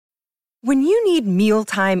When you need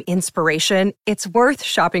mealtime inspiration, it's worth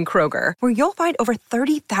shopping Kroger, where you'll find over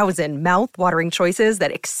 30,000 mouth-watering choices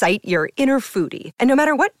that excite your inner foodie. And no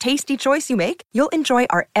matter what tasty choice you make, you'll enjoy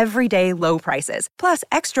our everyday low prices, plus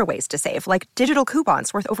extra ways to save, like digital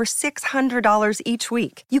coupons worth over $600 each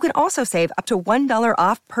week. You can also save up to $1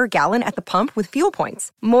 off per gallon at the pump with fuel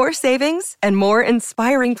points. More savings and more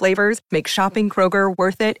inspiring flavors make shopping Kroger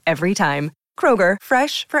worth it every time. Kroger,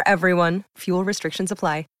 fresh for everyone. Fuel restrictions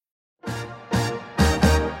apply.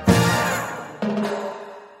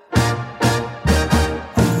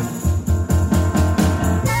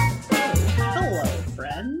 Hello,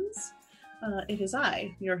 friends. It is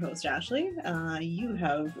I, your host, Ashley. You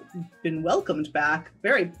have been welcomed back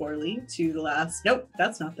very poorly to the last... Nope,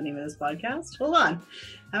 that's not the name of this podcast. Hold on.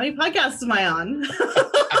 How many podcasts am I on?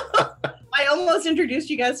 I almost introduced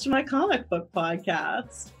you guys to my comic book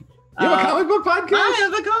podcast. You have a comic book podcast? I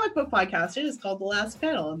have a comic book podcast. It is called The Last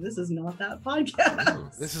Panel, and this is not that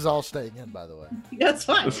podcast. This is all staying in, by the way. That's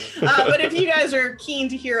fine. But if you guys are keen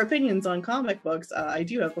to hear opinions on comic books, I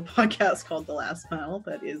do have a podcast called The Last Panel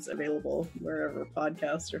that is available wherever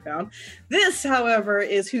podcasts are found. This, however,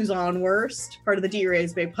 is Who's On Worst, part of the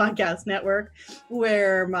D-Rays Bay Podcast Network,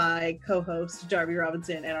 where my co-host, Darby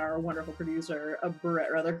Robinson, and our wonderful producer,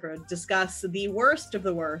 Brett Rutherford, discuss the worst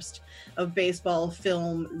of baseball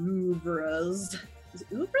film oeuvres. Is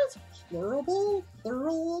oeuvres plural?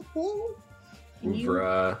 Pluralable?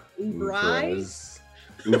 Oeuvres.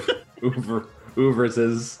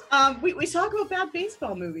 We talk about bad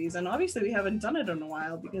baseball movies, and obviously we haven't done it in a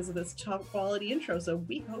while because of this top quality intro, so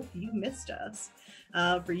we hope you missed us.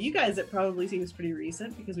 For you guys, it probably seems pretty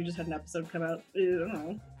recent because we just had an episode come out, I don't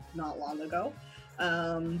know, not long ago.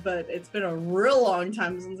 But it's been a real long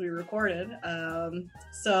time since we recorded.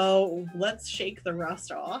 So let's shake the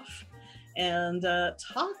rust off and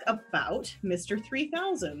talk about Mr.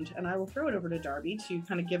 3000. And I will throw it over to Darby to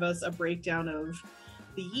kind of give us a breakdown of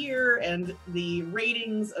the year and the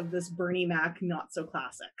ratings of this Bernie Mac not so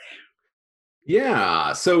classic.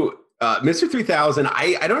 Yeah, so Mr. 3000,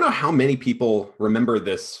 I don't know how many people remember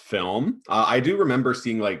this film. I do remember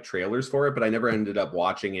seeing like trailers for it, but I never ended up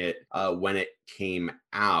watching it when it came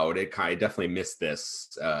out. I definitely missed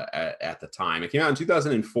this at the time. It came out in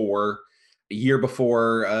 2004, a year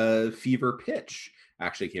before Fever Pitch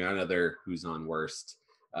actually came out, another Who's on Worst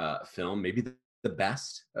film, maybe the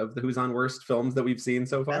best of the Who's on Worst films that we've seen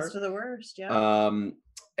so far. Best of the worst, yeah.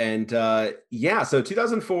 So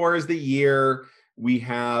 2004 is the year. We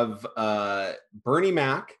have Bernie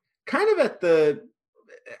Mac kind of at the,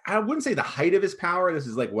 I wouldn't say the height of his power. This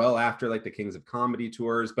is like well after like the Kings of Comedy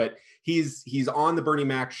tours, but he's on the Bernie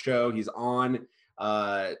Mac show. He's on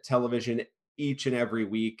television each and every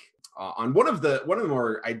week on one of the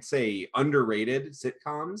more, I'd say, underrated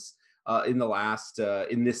sitcoms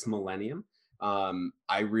in this millennium.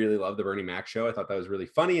 I really love the Bernie Mac show. I thought that was really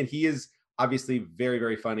funny, and he is obviously very,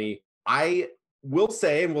 very funny. I will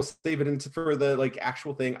say, and we'll save it for the like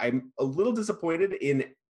actual thing, I'm a little disappointed in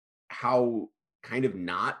how kind of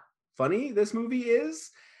not funny this movie is,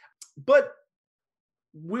 but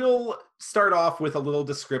we'll start off with a little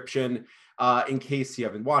description in case you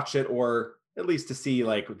haven't watched it, or at least to see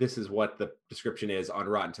like this is what the description is on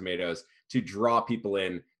Rotten Tomatoes to draw people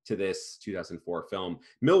in to this 2004 film.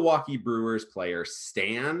 Milwaukee Brewers player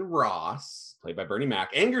Stan Ross, played by Bernie Mac,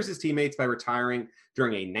 angers his teammates by retiring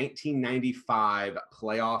during a 1995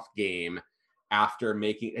 playoff game after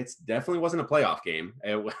making, it definitely wasn't a playoff game.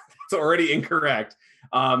 It's already incorrect.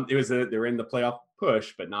 They were in the playoff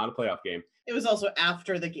push, but not a playoff game. It was also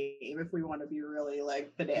after the game, if we want to be really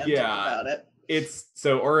like pedantic about it. It's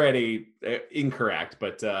so already incorrect,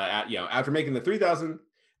 but after making the 3,000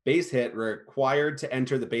 base hit, required to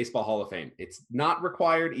enter the Baseball Hall of Fame. It's not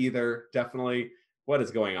required either. Definitely. What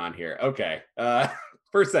is going on here? Okay.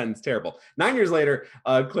 First sentence, terrible. 9 years later,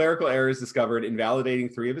 a clerical error is discovered, invalidating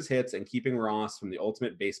 3 of his hits and keeping Ross from the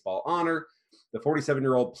ultimate baseball honor. The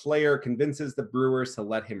 47-year-old player convinces the Brewers to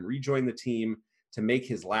let him rejoin the team to make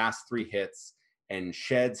his last 3 hits and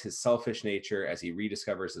sheds his selfish nature as he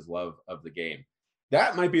rediscovers his love of the game.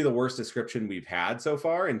 That might be the worst description we've had so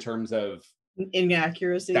far in terms of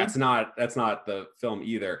inaccuracy. That's not the film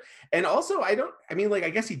either. And also, I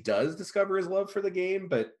guess he does discover his love for the game,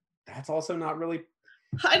 but that's also not really.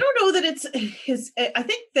 I don't know that it's his. I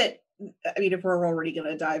think that, if we're already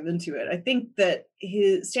going to dive into it, I think that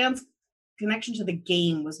Stan's connection to the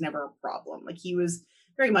game was never a problem. Like, he was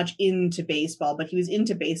very much into baseball, but he was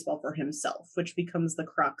into baseball for himself, which becomes the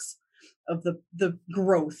crux of the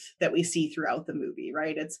growth that we see throughout the movie,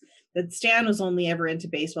 right? It's that Stan was only ever into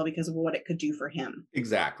baseball because of what it could do for him.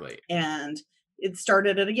 Exactly. And it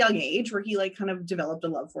started at a young age where he like kind of developed a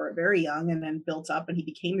love for it very young and then built up and he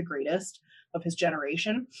became the greatest of his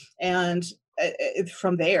generation. And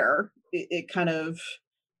from there, it kind of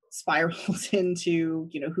spirals into,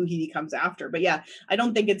 you know, who he becomes after. But yeah, I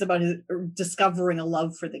don't think it's about his discovering a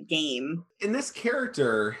love for the game. In this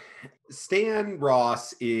character, Stan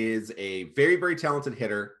Ross is a very, very talented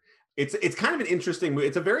hitter. It's kind of an interesting movie.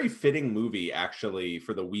 It's a very fitting movie, actually,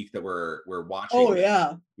 for the week that we're watching. Oh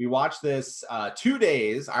yeah, we watched this 2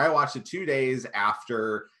 days. I watched it 2 days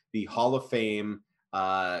after the Hall of Fame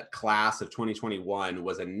class of 2021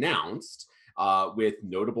 was announced, with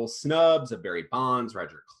notable snubs of Barry Bonds,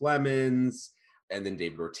 Roger Clemens, and then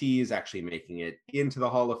David Ortiz actually making it into the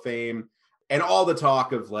Hall of Fame, and all the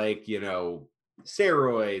talk of like, you know,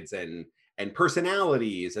 steroids and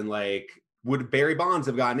personalities, and like, would Barry Bonds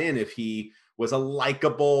have gotten in if he was a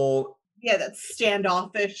likable, that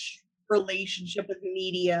standoffish relationship with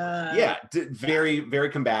media? Yeah, very, very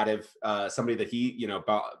combative. Somebody that he, you know,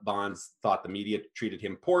 Bonds thought the media treated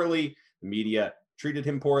him poorly. The media treated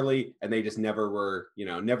him poorly, and they just never were, you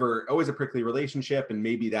know, never, always a prickly relationship. And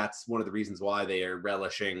maybe that's one of the reasons why they are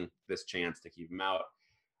relishing this chance to keep him out.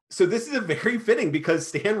 So this is a very fitting, because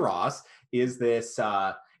Stan Ross is this,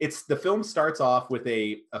 the film starts off with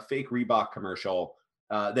a fake Reebok commercial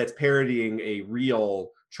that's parodying a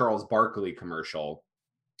real Charles Barkley commercial.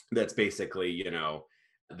 That's basically, you know,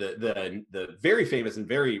 the very famous and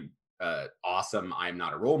very awesome "I'm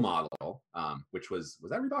Not a Role Model," which was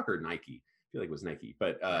that Reebok or Nike? I feel like it was Nike.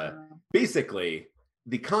 But basically,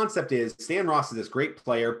 the concept is Stan Ross is this great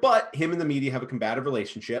player, but him and the media have a combative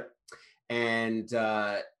relationship, and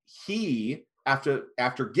he,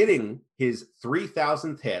 after getting his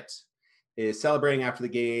 3,000th hit, is celebrating after the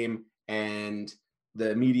game, and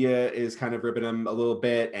the media is kind of ripping him a little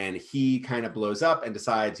bit, and he kind of blows up and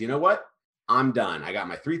decides, you know what? I'm done. I got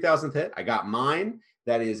my 3,000th hit. I got mine.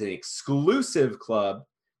 That is an exclusive club.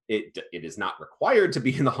 It is not required to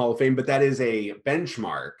be in the Hall of Fame, but that is a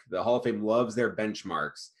benchmark. The Hall of Fame loves their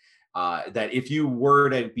benchmarks, that if you were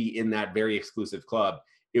to be in that very exclusive club,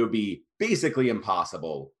 it would be basically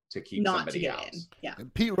impossible to keep not somebody to get else. in. Yeah.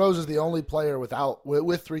 And Pete Rose is the only player with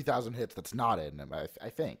 3,000 hits that's not in them, I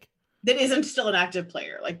think. That isn't still an active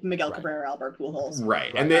player, like Miguel Cabrera, Albert Pujols.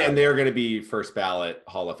 Right. And they're going to be first ballot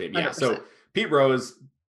Hall of Fame. Yeah. 100%. So Pete Rose,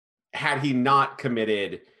 had he not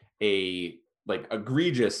committed a like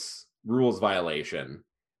egregious rules violation,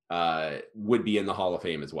 would be in the Hall of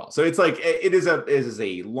Fame as well. So it's like, it is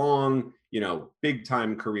a long, you know, big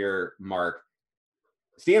time career mark.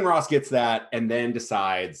 Stan Ross gets that and then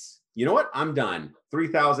decides, you know what? I'm done.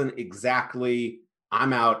 3,000 exactly.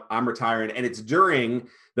 I'm out. I'm retiring. And it's during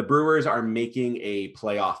the Brewers are making a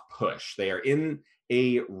playoff push. They are in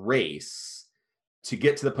a race to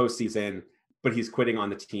get to the postseason, but he's quitting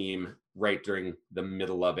on the team right during the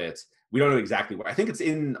middle of it. We don't know exactly what. I think it's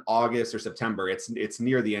in August or September. It's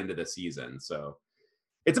near the end of the season. So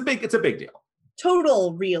it's a big deal.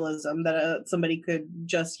 Total realism that somebody could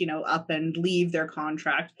just, you know, up and leave their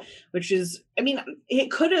contract, which is, I mean, it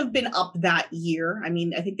could have been up that year. I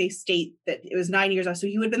mean, I think they state that it was 9 years, so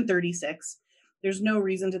he would have been 36. There's no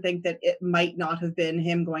reason to think that it might not have been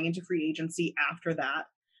him going into free agency after that.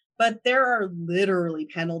 But there are literally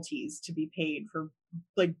penalties to be paid for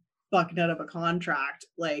like bucking out of a contract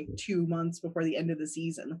like 2 months before the end of the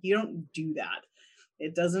season. You don't do that.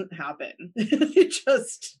 It doesn't happen. It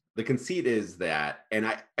just... The conceit is that, and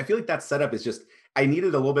I feel like that setup is just, I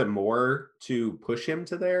needed a little bit more to push him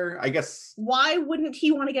to there, I guess. Why wouldn't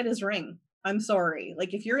he want to get his ring? I'm sorry.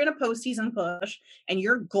 Like, if you're in a postseason push and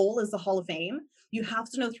your goal is the Hall of Fame, you have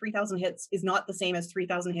to know 3,000 hits is not the same as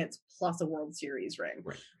 3,000 hits plus a World Series ring.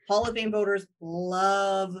 Right. Hall of Fame voters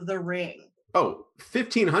love the ring. Oh,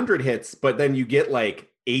 1,500 hits, but then you get like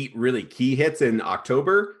 8 really key hits in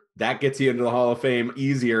October. That gets you into the Hall of Fame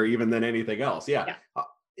easier even than anything else. Yeah.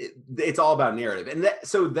 It's all about narrative. And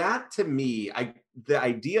that to me, the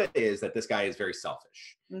idea is that this guy is very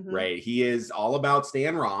selfish, right? He is all about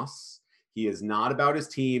Stan Ross. He is not about his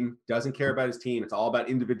team, doesn't care about his team. It's all about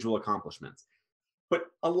individual accomplishments. But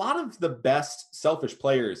a lot of the best selfish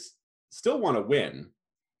players still want to win,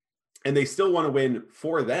 and they still want to win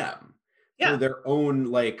for them, for their own,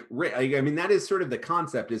 like, I mean, that is sort of the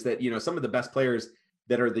concept, is that, you know, some of the best players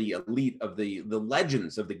that are the elite of the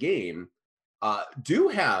legends of the game do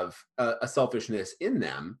have a selfishness in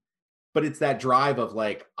them, but it's that drive of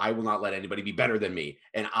like, I will not let anybody be better than me.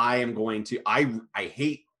 And I am going to, I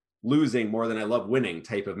hate losing more than I love winning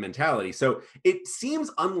type of mentality. So it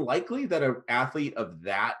seems unlikely that an athlete of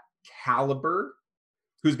that caliber,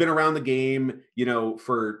 who's been around the game, you know,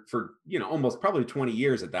 for, you know, almost probably 20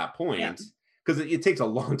 years at that point, because it takes a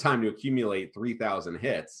long time to accumulate 3,000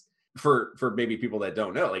 hits. For maybe people that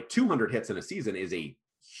don't know, like 200 hits in a season is a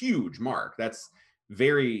huge mark. That's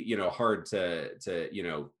very, hard to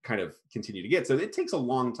kind of continue to get. So it takes a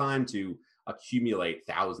long time to accumulate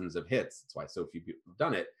thousands of hits. That's why so few people have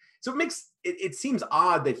done it. So it seems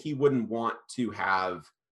odd that he wouldn't want to have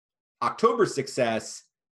October's success,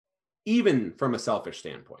 even from a selfish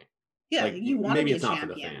standpoint. Yeah, like, you want to be maybe a it's not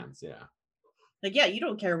champion. for the fans. Yeah. Like, yeah, you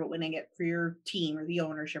don't care about winning it for your team or the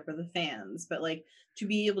ownership or the fans, but like to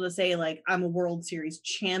be able to say like, I'm a World Series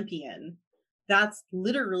champion, that's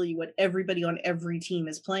literally what everybody on every team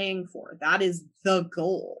is playing for. That is the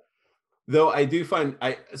goal. Though I do find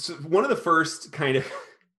so one of the first kind of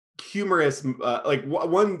humorous,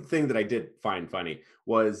 one thing that I did find funny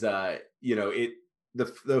was, the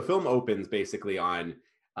film opens basically on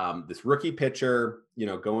this rookie pitcher,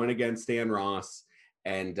 going against Stan Ross,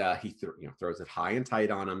 and he throws it high and tight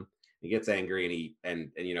on him. He gets angry,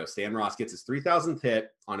 and Stan Ross gets his 3,000th hit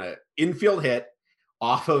on an infield hit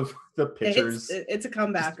off of the pitcher's. It's a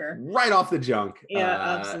comebacker right off the junk.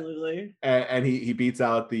 Yeah, absolutely. And he beats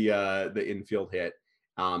out the infield hit,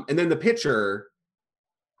 and then the pitcher,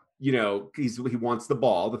 he wants the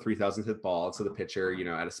ball, the 3,000th hit ball, so the pitcher,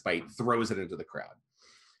 out of spite, throws it into the crowd,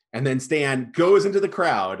 and then Stan goes into the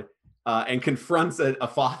crowd and confronts a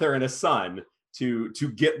father and a son to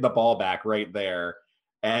get the ball back right there.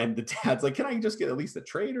 And the dad's like, can I just get at least a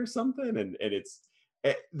trade or something? And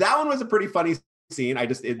that one was a pretty funny scene.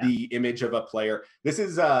 The image of a player. This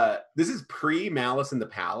is pre Malice in the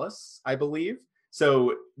Palace, I believe.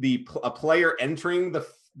 So a player entering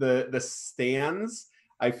the stands,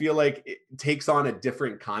 I feel like it takes on a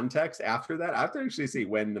different context after that. I have to actually see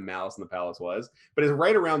when the Malice in the Palace was, but it's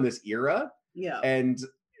right around this era. Yeah. And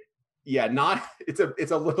yeah, it's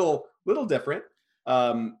a little different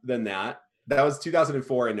than that. That was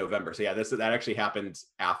 2004 in November. So yeah, that actually happened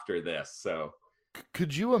after this. So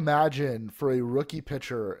could you imagine, for a rookie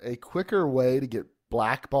pitcher, a quicker way to get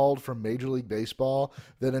blackballed from Major League Baseball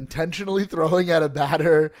than intentionally throwing at a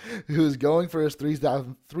batter who's going for his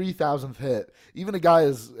 3,000th hit? Even a guy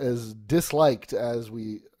as disliked as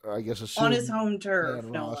we, I guess, assume on his home turf,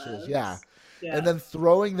 yeah. And then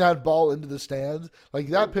throwing that ball into the stands, like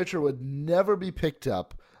that pitcher would never be picked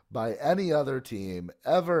up by any other team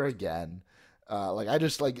ever again. I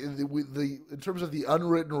just like in terms of the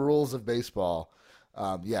unwritten rules of baseball.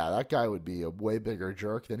 That guy would be a way bigger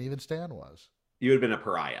jerk than even Stan was. You would have been a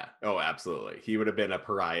pariah. Oh, absolutely. He would have been a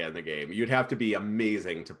pariah in the game. You'd have to be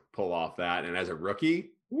amazing to pull off that. And as a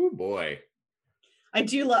rookie, oh boy.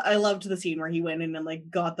 I loved the scene where he went in and like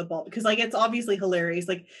got the ball, because like it's obviously hilarious.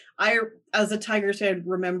 Like I, as a Tigers fan,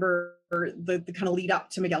 remember the kind of lead up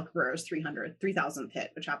to Miguel Cabrera's 3,000th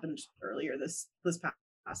hit, which happened earlier this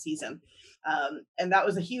past season. And that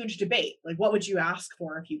was a huge debate. Like, what would you ask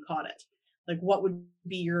for if you caught it? Like, what would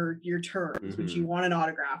be your terms? Mm-hmm. Would you want an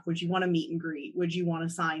autograph? Would you want a meet and greet? Would you want a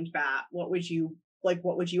signed bat? What would you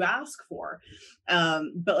ask for?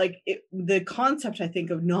 But like the concept, I think,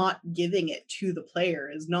 of not giving it to the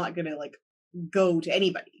player is not going to like go to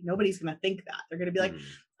anybody. Nobody's going to think that. They're going to be like,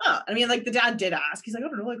 oh, I mean, like the dad did ask. He's like, I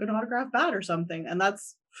don't know, like an autograph bat or something. And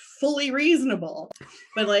that's fully reasonable.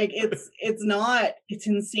 But like, it's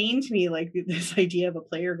insane to me. Like this idea of a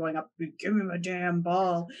player going up, give him a damn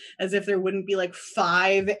ball, as if there wouldn't be like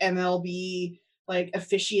 5 MLB like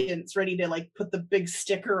officiants ready to like put the big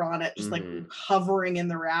sticker on it, just like hovering in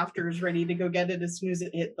the rafters, ready to go get it as soon as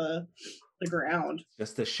it hit the ground.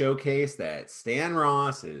 Just to showcase that Stan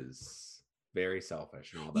Ross is very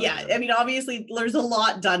selfish and all that. Yeah, I mean, obviously there's a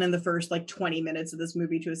lot done in the first like 20 minutes of this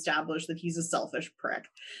movie to establish that he's a selfish prick.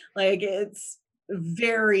 Like it's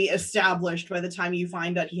very established by the time you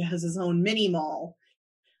find out he has his own mini mall,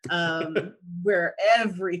 where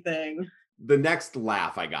everything. The next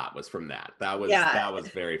laugh I got was from that. That was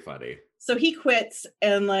very funny. So he quits,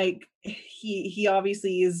 and like he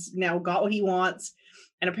obviously is now got what he wants.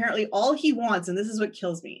 And apparently all he wants, and this is what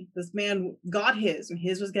kills me, this man got his, and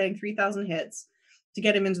his was getting 3,000 hits to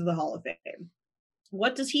get him into the Hall of Fame.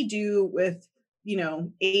 What does he do with,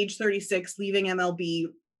 age 36, leaving MLB,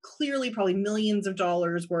 clearly probably millions of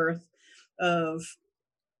dollars worth of,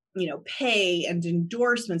 pay and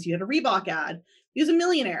endorsements? He had a Reebok ad. He was a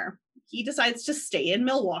millionaire. He decides to stay in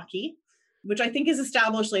Milwaukee, which I think is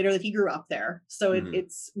established later that he grew up there. So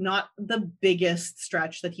it's not the biggest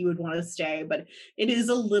stretch that he would want to stay, but it is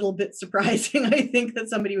a little bit surprising, I think, that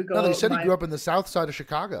somebody would go. No, they said he grew up in the south side of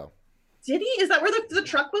Chicago. Did he? Is that where the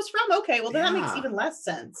truck was from? Okay, well, then that makes even less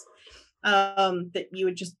sense. that you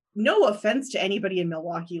would just, no offense to anybody in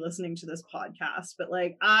Milwaukee listening to this podcast, but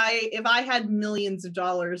like if I had millions of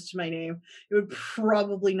dollars to my name, it would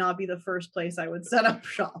probably not be the first place I would set up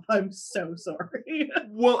shop. I'm so sorry.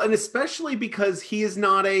 Well, and especially because he's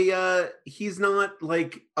not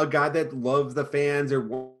like a guy that loves the fans or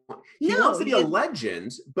wants to be a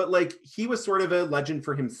legend, but like he was sort of a legend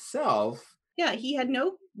for himself. Yeah, he had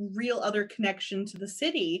no real other connection to the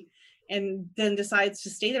city, and then decides to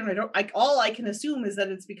stay there. And all I can assume is that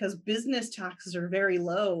it's because business taxes are very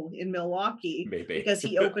low in Milwaukee. Maybe. Because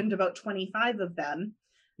he opened about 25 of them.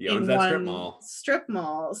 He owns that strip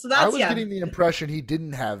mall. So that's, I was getting the impression he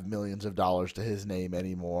didn't have millions of dollars to his name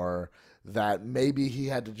anymore, that maybe he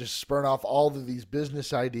had to just spurn off all of these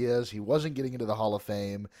business ideas. He wasn't getting into the Hall of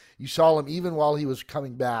Fame. You saw him even while he was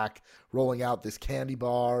coming back, rolling out this candy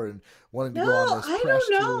bar and wanting to go on this press I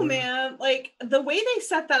don't know, tour. man. Like the way they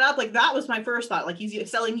set that up, like that was my first thought. Like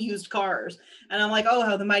he's selling used cars, and I'm like, oh,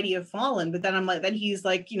 how the mighty have fallen. But then I'm like, then he's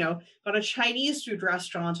like, got a Chinese food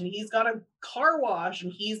restaurant, and he's got a car wash,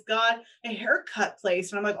 and he's got a haircut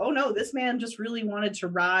place, and I'm like, oh no, this man just really wanted to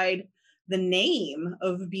ride the name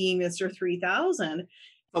of being Mr. 3000.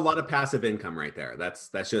 A lot of passive income right there. That's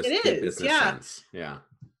just it good is, business sense. Yeah.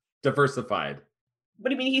 Diversified.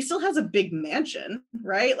 But I mean, he still has a big mansion,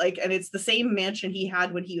 right? Like, and it's the same mansion he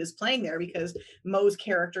had when he was playing there, because Moe's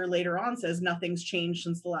character later on says nothing's changed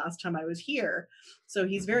since the last time I was here. So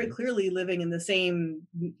he's very clearly living in the same,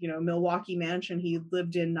 Milwaukee mansion he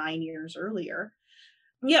lived in 9 years earlier.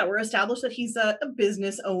 Yeah, we're established that he's a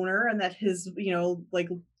business owner, and that his, like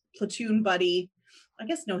platoon buddy, I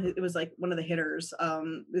guess it was like one of the hitters,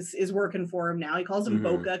 is working for him now. He calls him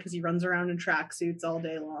Boca because he runs around in tracksuits all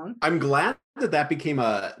day long. I'm glad that became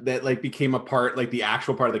a part, like the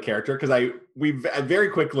actual part of the character, because we very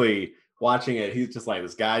quickly watching it, he's just like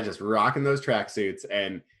this guy just rocking those tracksuits,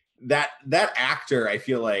 and that actor, I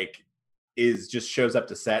feel like, just shows up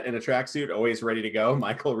to set in a tracksuit, always ready to go.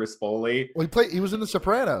 Michael Rispoli. Well, he was in The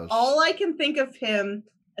Sopranos. All I can think of him,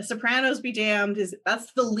 Sopranos be damned,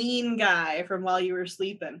 that's the lean guy from While You Were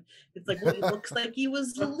Sleeping. It's like, well, he looks like he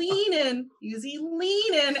was leaning. Is he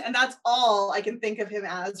leaning? And that's all I can think of him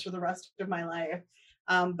as for the rest of my life.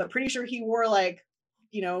 But pretty sure he wore like,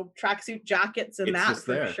 tracksuit jackets and that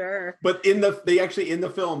for there. Sure. But they actually in the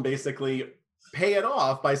film basically pay it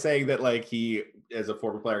off by saying that like he, as a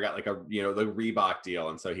former player, got like the Reebok deal,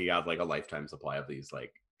 and so he got like a lifetime supply of these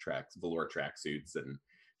like velour tracksuits, and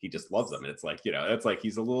he just loves them. And it's like, it's like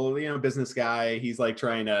he's a little, business guy. He's like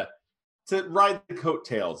trying to ride the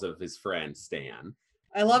coattails of his friend Stan.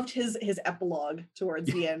 I loved his epilogue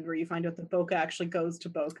towards the end, where you find out that Boca actually goes to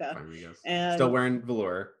Boca and still wearing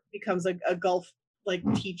velour, becomes a golf like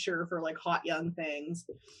teacher for like hot young things.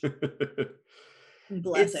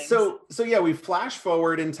 Blessings. So yeah, we flash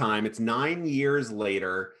forward in time. It's 9 years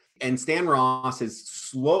later, and Stan Ross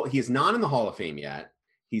he is not in the Hall of Fame yet.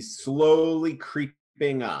 He's slowly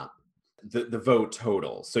creeping up the vote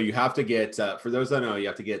total. So you have to get, for those that know, you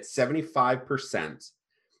have to get 75%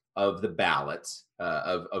 of the ballot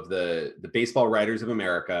of the Baseball Writers of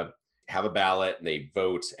America have a ballot, and they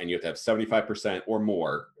vote, and you have to have 75% or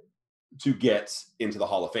more to get into the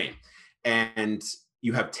Hall of Fame. And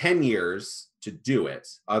you have 10 years to do it.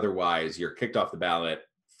 Otherwise, you're kicked off the ballot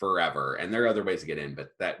forever. And there are other ways to get in,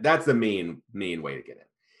 but that's the main way to get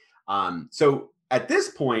in. So at this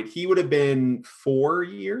point, he would have been 4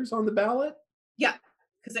 years on the ballot. Yeah,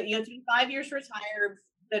 because you have to be 5 years retired,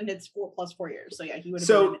 then it's 4 plus 4 years. So yeah, he would have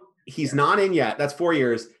been. So he's not in yet. That's 4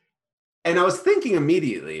 years. And I was thinking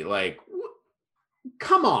immediately, like,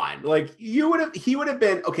 come on, like he would have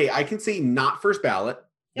been, okay, I can see not first ballot,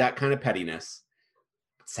 that kind of pettiness.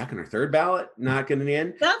 Second or third ballot, not getting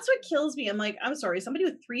in. That's what kills me. I'm like, I'm sorry, somebody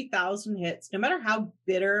with 3,000 hits, no matter how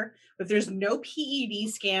bitter, if there's no PED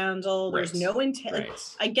scandal, there's no integrity.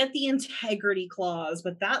 I get the integrity clause,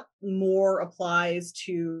 but that more applies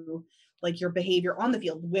to like your behavior on the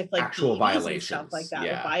field with like actual violations, stuff like that,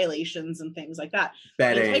 with violations and things like that.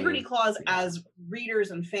 Betting. The integrity clause, as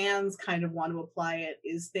readers and fans kind of want to apply it,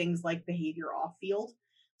 is things like behavior off field.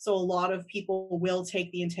 So a lot of people will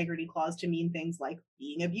take the integrity clause to mean things like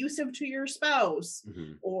being abusive to your spouse,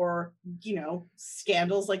 or,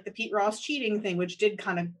 scandals like the Pete Ross cheating thing, which did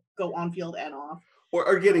kind of go on field and off.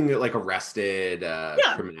 Or getting like arrested,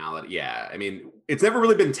 criminality. Yeah. I mean, it's never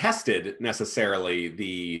really been tested necessarily,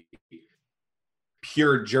 the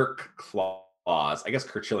pure jerk clause. I guess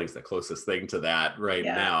Kurt Schilling's the closest thing to that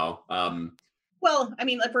now. Well, I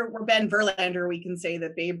mean, like we're Ben Verlander, we can say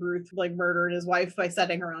that Babe Ruth like murdered his wife by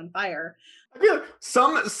setting her on fire. I feel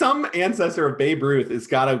like some ancestor of Babe Ruth has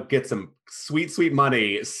got to get some sweet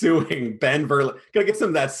money suing Ben Verlander. Got to get some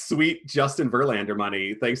of that sweet Justin Verlander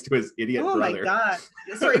money thanks to his idiot brother. Oh my God.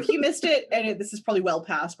 Sorry, if you missed it, and this is probably well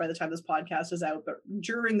past by the time this podcast is out, but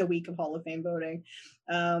during the week of Hall of Fame voting,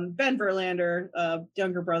 Ben Verlander,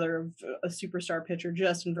 younger brother of a superstar pitcher,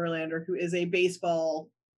 Justin Verlander, who is a baseball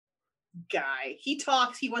guy. He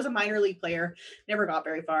was a minor league player, never got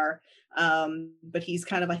very far. But he's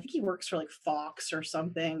kind of, I think he works for like Fox or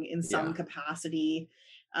something in some capacity.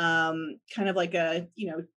 Kind of like a,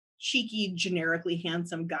 cheeky, generically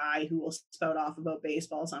handsome guy who will spout off about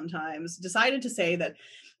baseball sometimes, decided to say that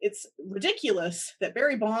it's ridiculous that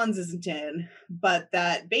Barry Bonds isn't in, but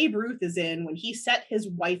that Babe Ruth is in when he set his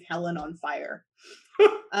wife Helen on fire.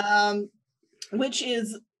 Which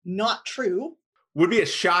is not true. Would be a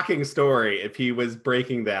shocking story if he was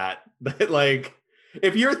breaking that. But like,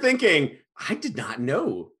 if you're thinking, I did not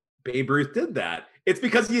know Babe Ruth did that, it's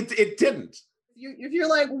because it didn't. If you're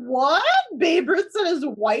like, what? Babe Ruth set his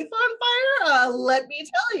wife on fire? Let me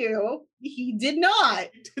tell you, he did not.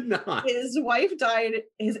 Did not. His wife died,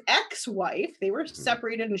 his ex-wife, they were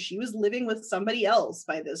separated and she was living with somebody else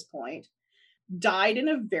by this point, died in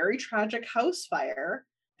a very tragic house fire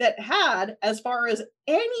that had, as far as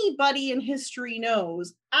anybody in history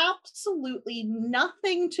knows, absolutely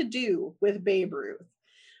nothing to do with Babe Ruth.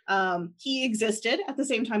 He existed at the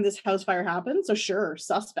same time this house fire happened, so sure,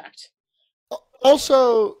 suspect.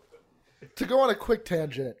 Also, to go on a quick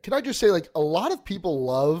tangent, can I just say, like, a lot of people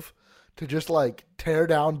love to just, like, tear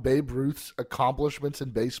down Babe Ruth's accomplishments in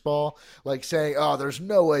baseball, like saying, oh, there's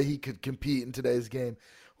no way he could compete in today's game.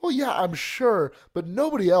 Well, yeah, I'm sure, but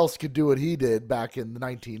nobody else could do what he did back in the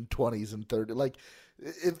 1920s and 30s. Like,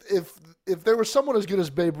 if there was someone as good as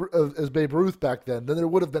Babe Ruth back then there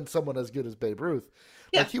would have been someone as good as Babe Ruth.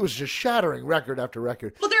 Yeah. Like, he was just shattering record after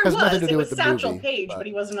record. Well, there Has was. nothing to do it with was the Satchel movie, Paige, but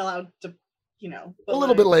he wasn't allowed to, a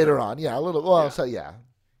little bit later on. Yeah, a little. Well, so yeah.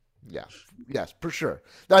 Yeah. Yes, for sure.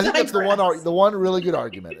 I think that's the one really good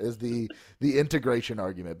argument is the integration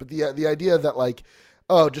argument. But the idea that, like,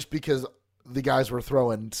 oh, just because the guys were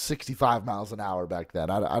throwing 65 miles an hour back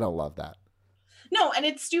then, I don't love that. No, and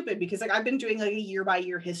it's stupid because, like, I've been doing like a year by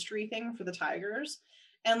year history thing for the Tigers,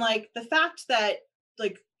 and like the fact that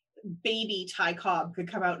like baby Ty Cobb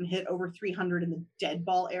could come out and hit over 300 in the dead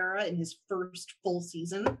ball era in his first full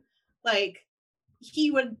season, like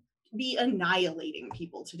he would be annihilating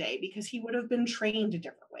people today because he would have been trained a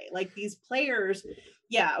different way. Like these players,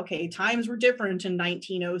 yeah, okay, times were different in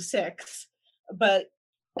 1906, but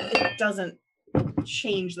it doesn't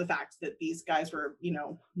change the fact that these guys were,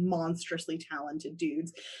 monstrously talented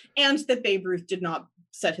dudes, and that Babe Ruth did not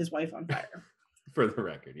set his wife on fire. For the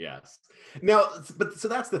record, yes. Now, but so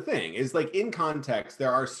that's the thing is, like, in context,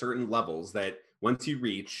 there are certain levels that once you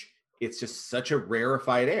reach, it's just such a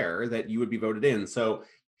rarefied air that you would be voted in. So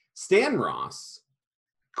Stan Ross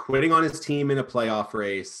quitting on his team in a playoff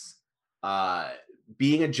race,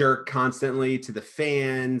 being a jerk constantly to the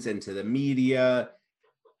fans and to the media.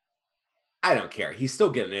 I don't care. He's still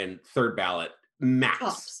getting in third ballot max.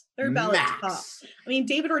 Tops. Third ballot tops. I mean,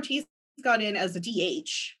 David Ortiz got in as a DH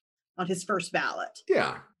on his first ballot.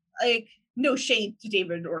 Yeah. Like, no shade to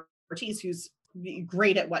David Ortiz, who's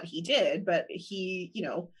great at what he did, but he,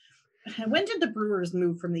 when did the Brewers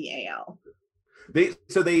move from the AL?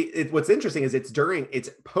 What's interesting is it's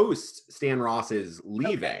post Stan Ross's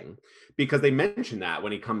leaving, because they mentioned that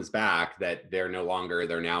when he comes back that they're now in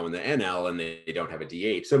the NL and they don't have a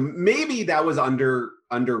DH. So maybe that was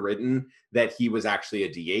underwritten that he was actually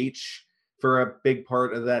a DH for a big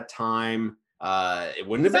part of that time. It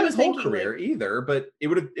wouldn't have been his whole career either, but it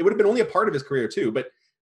would have been only a part of his career too. But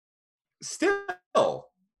still,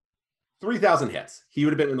 3,000 hits. He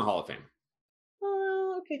would have been in the Hall of Fame.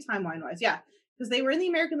 Okay, timeline wise, yeah. Because they were in the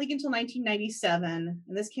American League until 1997,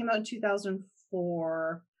 and this came out in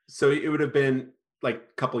 2004. So it would have been like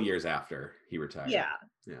a couple years after he retired. Yeah.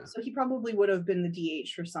 So he probably would have been the DH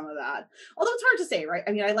for some of that. Although it's hard to say, right?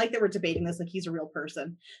 I mean, I like that we're debating this like he's a real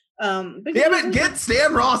person. But damn it, get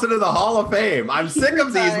Stan Ross into the Hall of Fame. I'm sick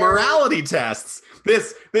of these morality tests.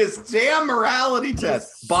 This damn morality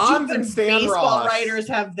test. Bonds and Stan baseball Ross. Writers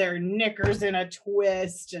have their knickers in a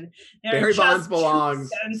twist, and Barry Bonds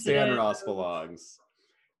belongs. Stan Ross belongs.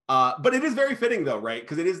 But it is very fitting though, right?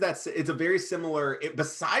 Because it's a very similar,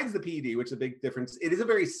 besides the PED, which is a big difference, it is a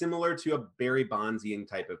very similar to a Barry Bondsian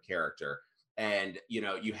type of character. And,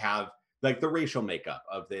 you have like the racial makeup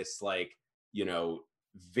of this, like,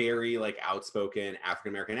 very like outspoken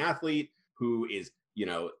African-American athlete who is,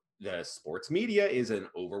 the sports media is an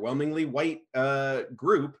overwhelmingly white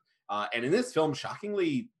group, and in this film,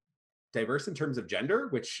 shockingly diverse in terms of gender,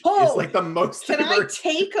 which is like the most Can diverse. I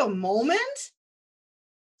take a moment?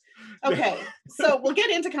 Okay, so we'll get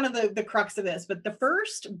into kind of the crux of this, but the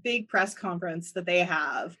first big press conference that they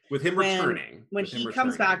have with him returning, when he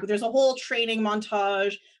comes back, there's a whole training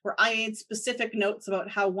montage where I made specific notes about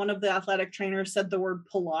how one of the athletic trainers said the word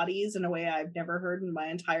Pilates in a way I've never heard in my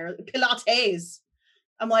entire Pilates.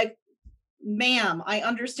 I'm like, ma'am, I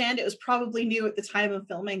understand it was probably new at the time of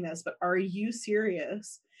filming this, but are you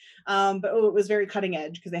serious? But it was very cutting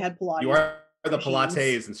edge because they had Pilates. You are the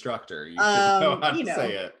Pilates instructor. You know how to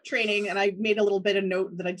say it. Training, and I made a little bit of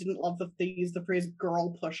note that I didn't love that they used the phrase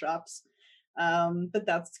 "girl push-ups," but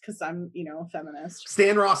that's because I'm, a feminist.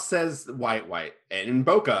 Stan Ross says, "Why?" And in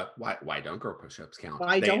Boca, why don't girl push-ups count?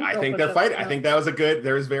 I think they're fighting. I think that was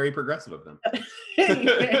there was very progressive of them.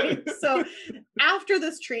 Anyway, so after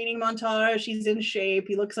this training montage, he's in shape.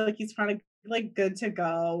 He looks like he's kind of like good to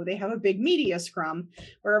go. They have a big media scrum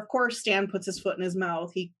where, of course, Stan puts his foot in his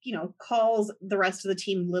mouth. He, calls the rest of the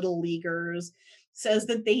team little leaguers, says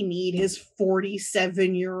that they need his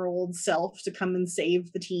 47-year-old self to come and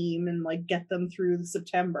save the team and like get them through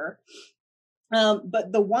September.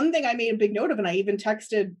 But the one thing I made a big note of, and I even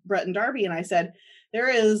texted Brett and Darby, and I said, there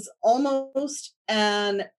is almost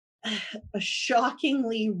a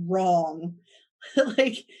shockingly wrong,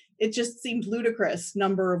 it just seemed ludicrous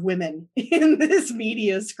number of women in this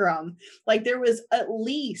media scrum. Like there was at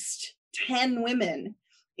least 10 women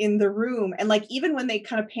in the room. And like, even when they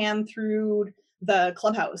kind of pan through the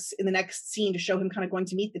clubhouse in the next scene to show him kind of going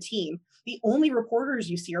to meet the team, the only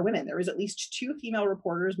reporters you see are women. There was at least 2 female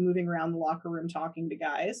reporters moving around the locker room talking to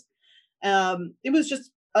guys. It was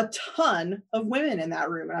just a ton of women in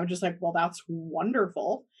that room. And I was just like, well, that's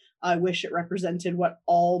wonderful. I wish it represented what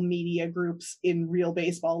all media groups in real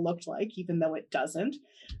baseball looked like, even though it doesn't.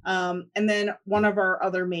 And then one of our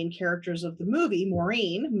other main characters of the movie,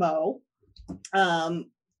 Maureen, Mo,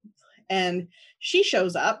 and she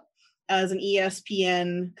shows up as an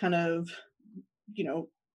ESPN kind of,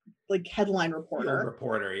 like headline reporter. Field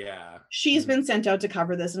reporter, yeah. She's been sent out to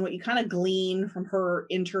cover this, and what you kind of glean from her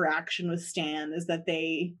interaction with Stan is that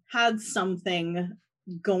they had something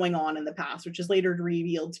going on in the past, which is later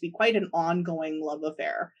revealed to be quite an ongoing love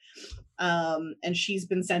affair. And she's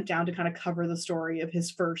been sent down to kind of cover the story of his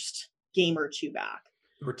first game or two back.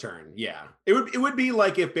 Return, yeah. It would be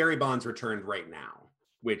like if Barry Bonds returned right now,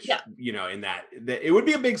 which, in that it would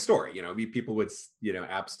be a big story. People would,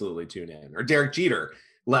 absolutely tune in. Or Derek Jeter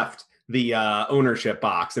left the ownership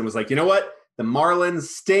box and was like, you know what? The Marlins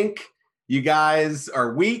stink. You guys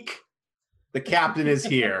are weak. The captain is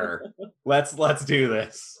here. Let's do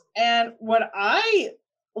this. And what I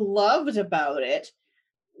loved about it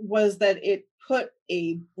was that it put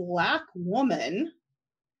a Black woman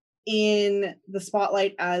in the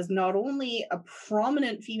spotlight as not only a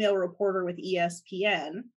prominent female reporter with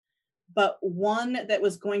ESPN, but one that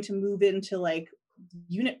was going to move into like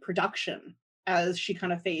unit production as she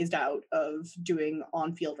kind of phased out of doing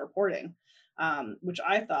on-field reporting, which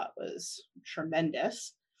I thought was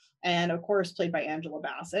tremendous. And of course, played by Angela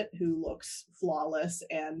Bassett, who looks flawless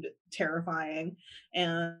and terrifying.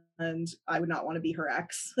 And I would not want to be her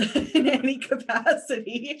ex in any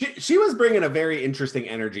capacity. She was bringing a very interesting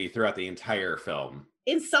energy throughout the entire film.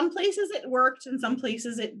 In some places it worked, in some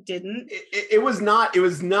places it didn't. It was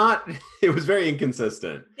very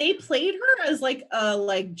inconsistent. They played her as like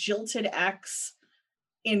a jilted ex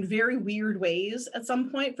in very weird ways at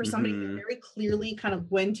some point for somebody who very clearly kind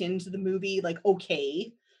of went into the movie like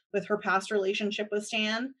okay with her past relationship with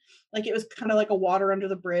Stan. Like it was kind of like a water under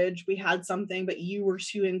the bridge. We had something, but you were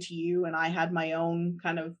too into you, and I had my own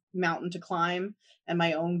kind of mountain to climb and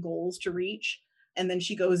my own goals to reach. And then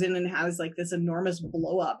she goes in and has like this enormous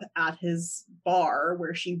blow up at his bar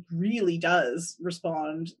where she really does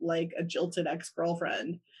respond like a jilted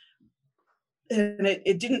ex-girlfriend. And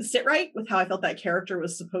it didn't sit right with how I felt that character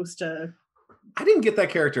was supposed to. I didn't get that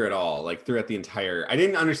character at all. Like throughout the entire, I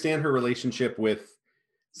didn't understand her relationship with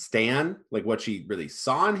Stan, like what she really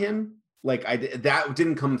saw in him. Like that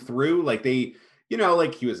didn't come through. Like they,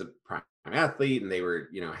 like he was a prime athlete and they were,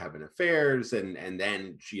 having affairs. And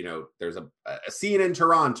then, there's a scene in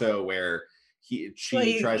Toronto where she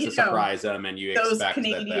tries to surprise him, and you those expect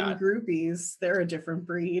Canadian groupies, they're a different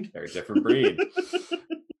breed. They're a different breed.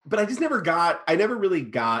 But I never really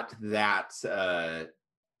got that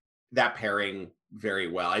pairing very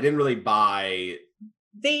well. I didn't really buy.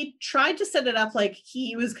 They tried to set it up like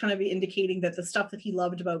he was kind of indicating that the stuff that he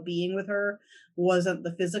loved about being with her wasn't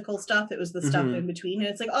the physical stuff. It was the stuff in between. And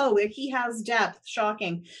it's like, oh, he has depth.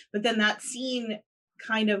 Shocking. But then that scene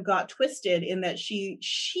kind of got twisted in that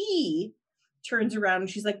she turns around and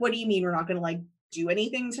she's like, what do you mean we're not going to like do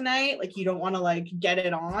anything tonight? Like, you don't want to like get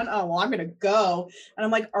it on? Oh, well, I'm going to go. And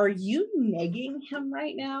I'm like, are you negging him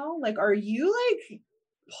right now? Like, are you like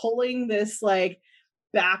pulling this like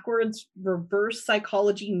backwards reverse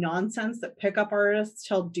psychology nonsense that pickup artists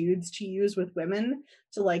tell dudes to use with women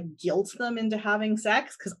to like guilt them into having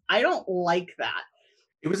sex? Because I don't like that.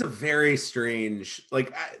 It was a very strange,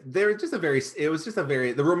 like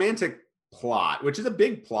the romantic plot, which is a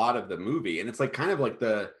big plot of the movie. And it's like kind of like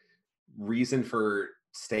the reason for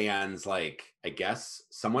Stan's, like, I guess,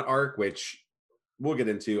 somewhat arc, which we'll get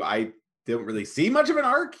into. I didn't really see much of an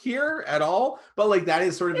arc here at all, but like that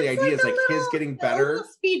is sort of the idea. It's like his getting better. A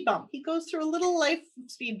speed bump. He goes through a little life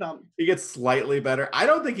speed bump. He gets slightly better. I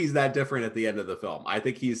don't think he's that different at the end of the film. I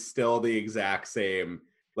think he's still the exact same,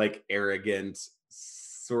 like, arrogant,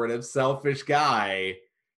 sort of selfish guy.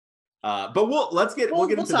 But we'll get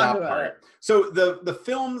into that part. So the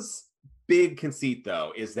film's big conceit,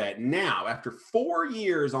 though, is that now, after 4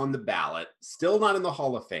 years on the ballot, still not in the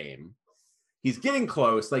Hall of Fame, he's getting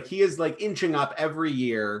close. Like, he is like inching up every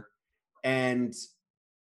year. And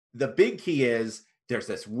the big key is there's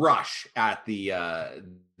this rush at the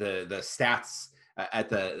stats at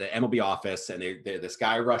the MLB office, and this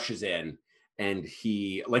guy rushes in, and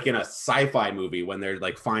he, like in a sci-fi movie when they're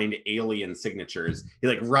like find alien signatures, he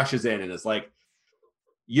like rushes in and is like,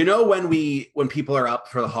 you know, when people are up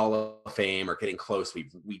for the Hall of Fame or getting close, we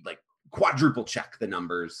like quadruple check the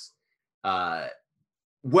numbers.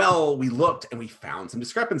 Well, we looked and we found some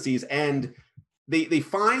discrepancies, and they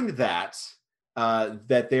find that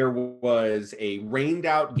there was a rained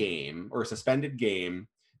out game or a suspended game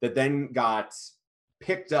that then got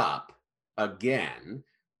picked up again,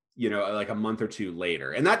 you know, like a month or two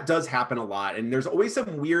later. And that does happen a lot. And there's always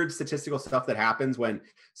some weird statistical stuff that happens when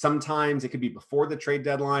sometimes it could be before the trade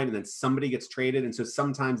deadline and then somebody gets traded. And so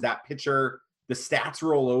sometimes that pitcher, the stats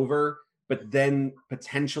roll over, but then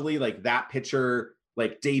potentially like that pitcher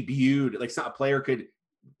like debuted, like a player could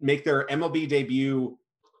make their MLB debut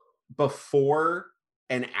before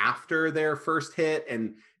and after their first hit,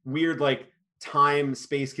 and weird like time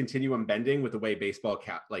space continuum bending with the way baseball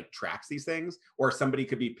tracks these things. Or somebody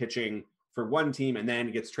could be pitching for one team and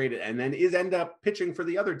then gets traded and then end up pitching for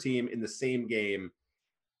the other team in the same game.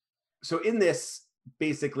 So in this,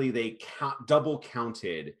 basically they double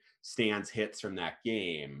counted Stan's hits from that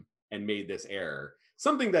game and made this error,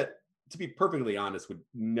 something that, to be perfectly honest, would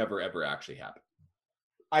never ever actually happen.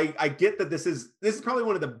 I get that this is probably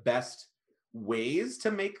one of the best ways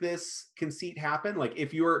to make this conceit happen. Like,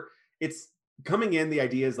 it's coming in, the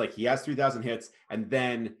idea is like he has 3,000 hits and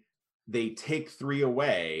then they take 3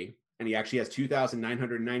 away and he actually has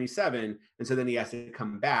 2,997. And so then he has to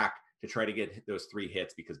come back to try to get those 3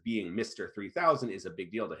 hits because being Mr. 3,000 is a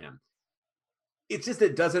big deal to him. It's just,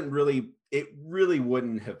 it really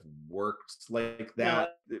wouldn't have worked like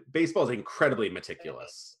that. Yeah. Baseball is incredibly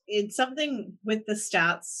meticulous. It's something with the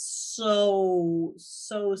stats so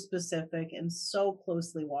specific and so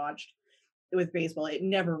closely watched. With baseball, it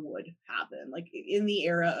never would happen. Like in the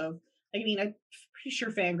era of, I mean, I'm pretty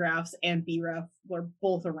sure Fangraphs and BREF were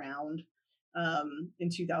both around in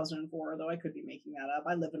 2004, though I could be making that up.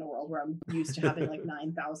 I live in a world where I'm used to having like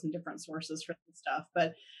 9,000 different sources for this stuff.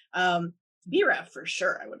 But BREF for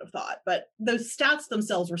sure, I would have thought. But those stats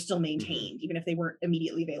themselves were still maintained, even if they weren't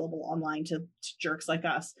immediately available online to jerks like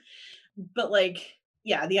us. But like,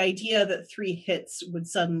 yeah, the idea that 3 hits would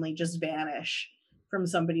suddenly just vanish from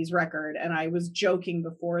somebody's record. And I was joking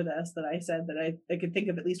before this that I said that I could think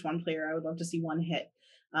of at least one player I would love to see 1 hit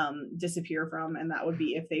disappear from, and that would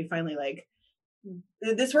be if they finally like,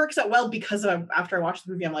 this works out well because after I watched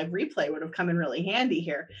the movie, I'm like, replay would have come in really handy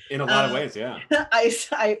here. In a lot of ways, yeah. I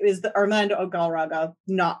is the Armando Galarraga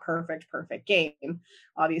not perfect game,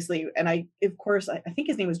 obviously. And I think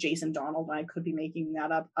his name was Jason Donald, and I could be making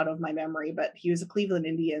that up out of my memory, but he was a Cleveland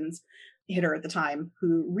Indians hitter at the time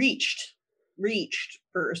who reached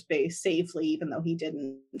first base safely, even though he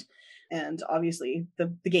didn't. And obviously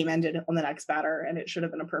the game ended on the next batter, and it should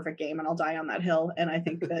have been a perfect game, and I'll die on that hill. And I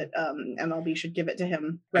think that MLB should give it to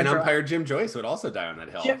him. And umpire Jim Joyce would also die on that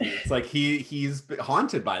hill. It's like he's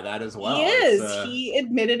haunted by that as well. He is. He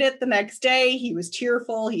admitted it the next day. He was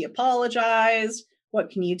tearful. He apologized. What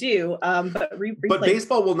can you do? But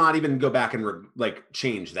baseball will not even go back and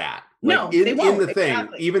change that. Like, no, they won't. In the thing,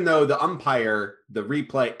 exactly. Even though the umpire, the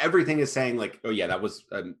replay, everything is saying like, oh yeah, that was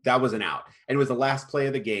an out, and it was the last play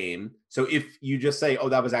of the game. So if you just say, oh,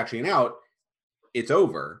 that was actually an out, it's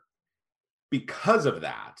over. Because of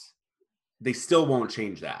that, they still won't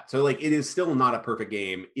change that. So like, it is still not a perfect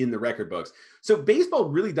game in the record books. So baseball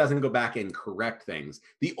really doesn't go back and correct things.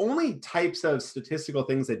 The only types of statistical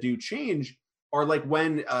things that do change are like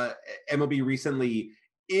when MLB recently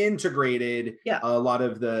integrated a lot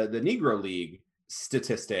of the Negro League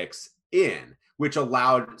statistics in, which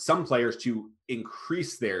allowed some players to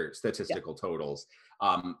increase their statistical totals.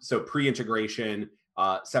 So pre-integration,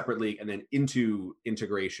 separate league, and then into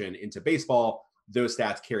integration into baseball, those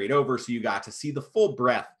stats carried over. So you got to see the full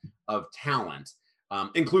breadth of talent,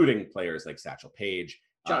 including players like Satchel Paige,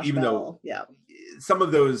 even Bell, though some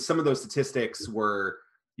of those statistics were,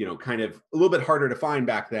 you know, kind of a little bit harder to find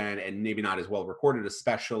back then and maybe not as well recorded,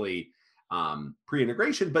 especially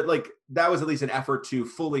pre-integration, but like that was at least an effort to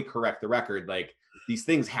fully correct the record. Like these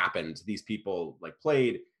things happened, these people like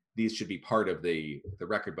played, these should be part of the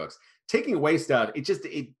record books. Taking away stuff,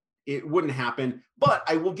 it wouldn't happen. But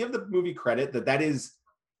I will give the movie credit that is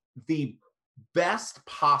the best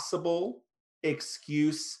possible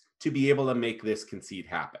excuse to be able to make this conceit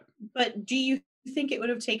happen. But do you think it would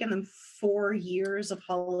have taken them 4 years of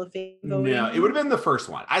Hall of Fame voting? No, it would have been the first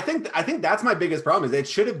one. I think that's my biggest problem is it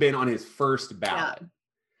should have been on his first ballot. Yeah.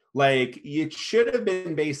 Like it should have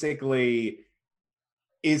been basically,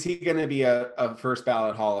 is he going to be a first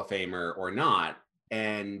ballot Hall of Famer or not?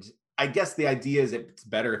 And I guess the idea is it's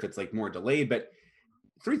better if it's like more delayed, but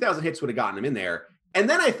 3,000 hits would have gotten him in there. And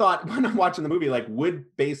then I thought when I'm watching the movie, like, would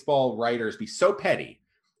baseball writers be so petty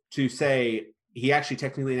to say he actually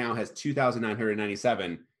technically now has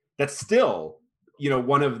 2,997? That's still, you know,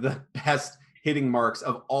 one of the best hitting marks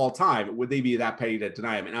of all time. Would they be that petty to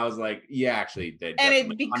deny him? And I was like, yeah, actually, they and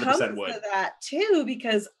it becomes to that too,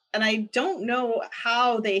 because, and I don't know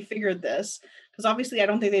how they figured this, because obviously I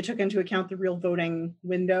don't think they took into account the real voting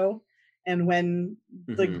window and when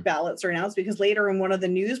the ballots are announced, because later in one of the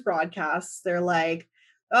news broadcasts, they're like,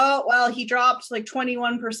 oh, well, he dropped like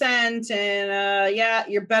 21% and yeah,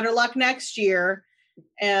 you're better luck next year.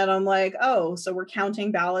 And I'm like, oh, so we're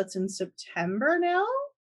counting ballots in September now?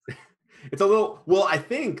 It's a little, well, I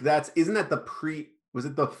think isn't that was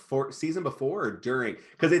it the season before or during?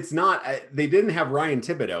 Because it's not, they didn't have Ryan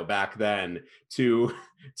Thibodeau back then to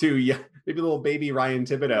maybe little baby Ryan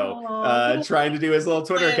Thibodeau trying to do his little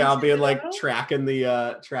Twitter account, being like tracking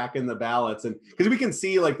the ballots. And because we can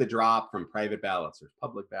see like the drop from private ballots or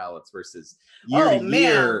public ballots versus year to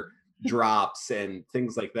year drops and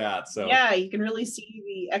things like that. So yeah, you can really see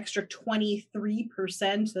the extra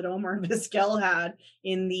 23% that Omar Vizquel had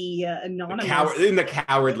in the anonymous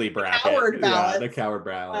cowardly bracket. The coward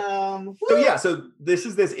ballot. So this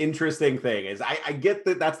is this interesting thing is I get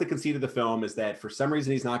that that's the conceit of the film, is that for some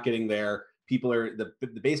reason he's not getting there. People are the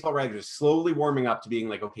baseball writers are slowly warming up to being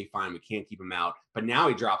like, okay, fine, we can't keep him out. But now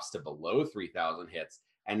he drops to below 3,000 hits.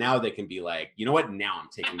 And now they can be like, you know what? Now I'm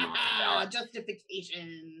taking him off the ballot.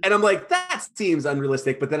 Justification. And I'm like, that seems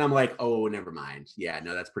unrealistic. But then I'm like, oh, never mind. Yeah,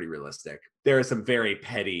 no, that's pretty realistic. There are some very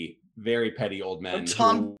petty old men.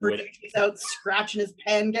 Tom Brady's out scratching his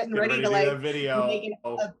pen, getting ready to like video. Make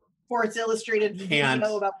a Sports Illustrated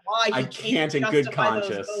video about why you can't in good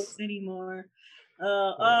conscience those votes anymore.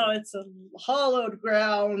 It's a hollowed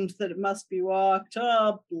ground that it must be walked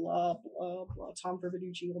up. Blah blah blah. Tom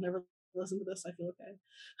Verducci will never listen to this. I feel okay.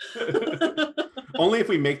 Only if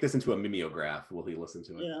we make this into a mimeograph will he listen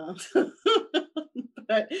to it. Yeah.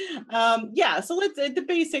 But so let's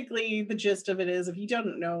basically the gist of it is, if you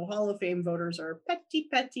don't know, Hall of Fame voters are petty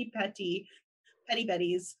betties. I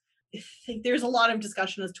think there's a lot of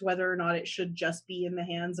discussion as to whether or not it should just be in the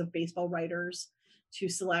hands of baseball writers to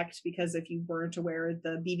select, because if you weren't aware,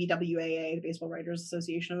 the BBWAA, the Baseball Writers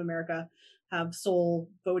Association of America, have sole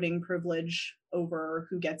voting privilege over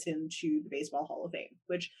who gets into the Baseball Hall of Fame,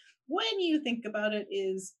 which when you think about it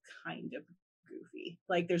is kind of goofy.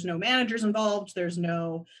 Like there's no managers involved, there's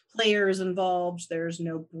no players involved, there's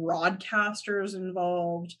no broadcasters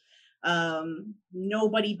involved,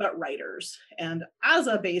 nobody but writers. And as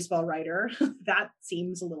a baseball writer, that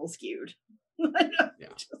seems a little skewed.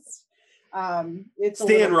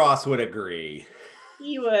 Stan Ross would agree.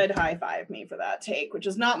 He would high five me for that take, which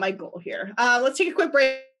is not my goal here. Let's take a quick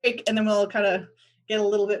break and then we'll kind of get a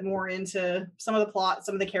little bit more into some of the plot,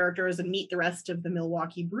 some of the characters, and meet the rest of the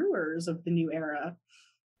Milwaukee Brewers of the new era.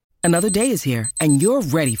 Another day is here and you're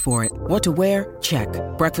ready for it. What to wear? Check.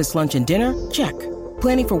 Breakfast, lunch, and dinner? Check.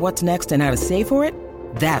 Planning for what's next and how to save for it?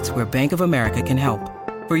 That's where Bank of America can help.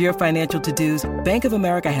 For your financial to-dos, Bank of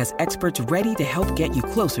America has experts ready to help get you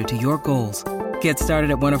closer to your goals. Get started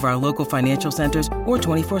at one of our local financial centers or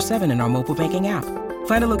 24/7 in our mobile banking app.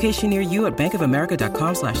 Find a location near you at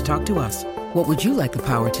bankofamerica.com/talktous. What would you like the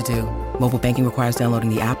power to do? Mobile banking requires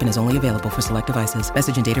downloading the app and is only available for select devices.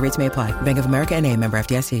 Message and data rates may apply. Bank of America NA, member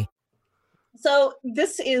FDIC. So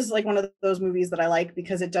this is like one of those movies that I like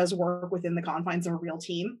because it does work within the confines of a real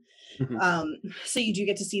team. So you do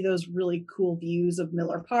get to see those really cool views of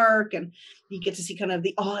Miller Park, and you get to see kind of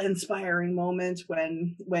the awe-inspiring moment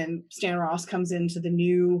when Stan Ross comes into the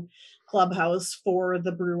new clubhouse for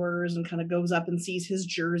the Brewers and kind of goes up and sees his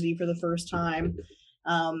jersey for the first time.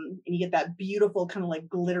 And you get that beautiful kind of like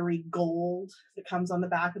glittery gold that comes on the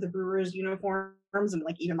back of the Brewers uniforms, and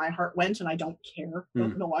like even my heart went, and I don't care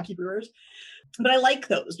about the Milwaukee Brewers, but I like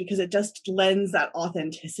those because it just lends that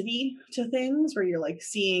authenticity to things where you're like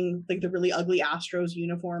seeing like the really ugly Astros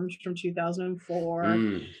uniforms from 2004.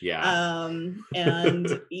 And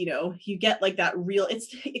you know, you get like that real,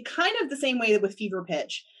 it's kind of the same way with Fever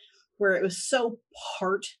Pitch, where it was so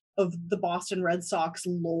part of the Boston Red Sox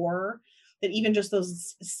lore that even just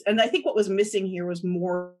those, and I think what was missing here was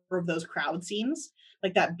more of those crowd scenes,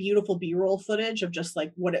 like that beautiful B-roll footage of just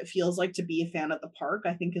like what it feels like to be a fan of the park,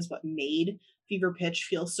 I think is what made Fever Pitch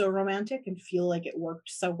feel so romantic and feel like it worked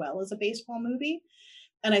so well as a baseball movie.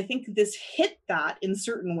 And I think this hit that in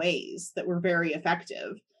certain ways that were very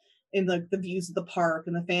effective in the views of the park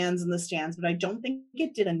and the fans in the stands, but I don't think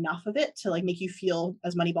it did enough of it to like make you feel,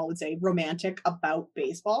 as Moneyball would say, romantic about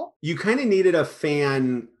baseball. You kind of needed a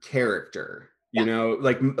fan character, you know,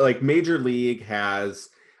 like Major League has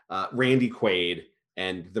Randy Quaid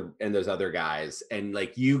and those other guys, and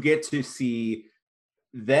like you get to see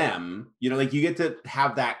them, you know, like you get to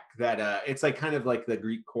have that it's like kind of like the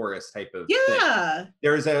Greek chorus type of thing.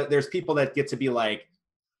 There's people that get to be like,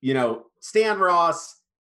 you know, Stan Ross,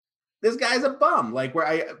 this guy's a bum. Like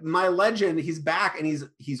my legend, he's back and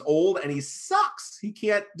he's old and he sucks. He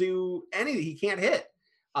can't do anything. He can't hit,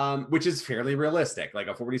 which is fairly realistic. Like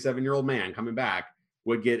a 47-year-old man coming back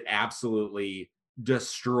would get absolutely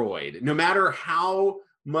destroyed. No matter how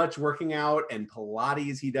much working out and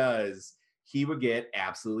Pilates he does, he would get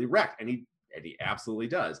absolutely wrecked. And he absolutely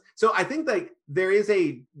does. So I think like there is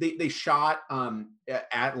they shot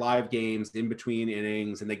at live games in between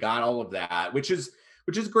innings, and they got all of that, which is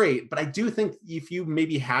great. But I do think if you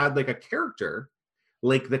maybe had like a character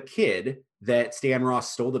like the kid that Stan Ross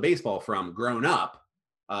stole the baseball from grown up,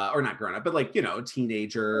 or not grown up, but like, you know, a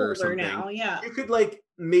teenager or something, now, yeah, you could like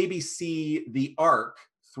maybe see the arc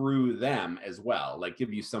through them as well, like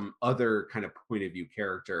give you some other kind of point of view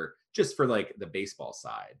character just for like the baseball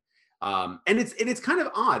side. And it's kind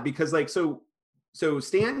of odd because like, so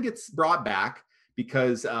Stan gets brought back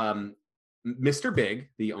because Mr. Big,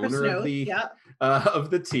 the owner of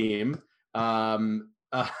the team,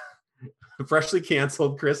 freshly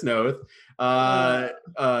canceled Chris Noth,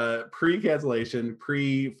 pre-cancellation,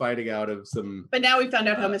 pre-fighting out of some. But now we found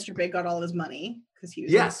out how Mr. Big got all of his money because he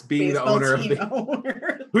was being the owner of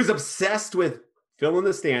the who's obsessed with filling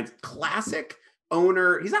the stands. Classic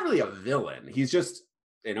owner. He's not really a villain. He's just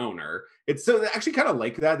an owner. It's so actually kind of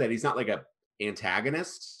like that he's not like a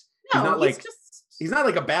antagonist. No, he's not like. He's not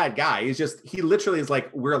like a bad guy. He literally is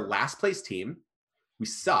like, we're a last place team. We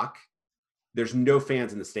suck. There's no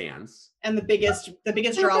fans in the stands. And the biggest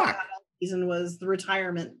draw of that season was the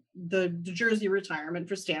retirement, the jersey retirement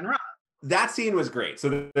for Stan Ross. That scene was great.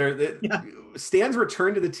 So Stan's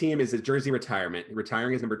return to the team is his jersey retirement,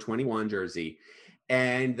 retiring his number 21 jersey.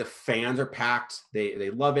 And the fans are packed.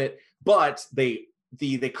 They love it. But they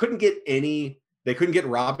couldn't get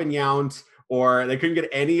Robin Yount, or they couldn't get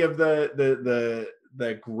any of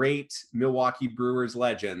the great Milwaukee Brewers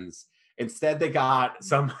legends. Instead, they got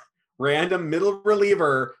some random middle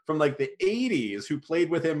reliever from like the 80s who played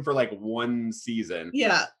with him for like one season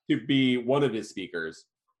to be one of his speakers.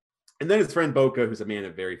 And then his friend Boca, who's a man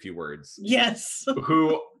of very few words. Yes.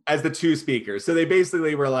 Who as the two speakers. So they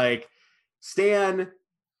basically were like, Stan,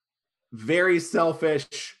 very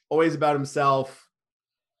selfish, always about himself,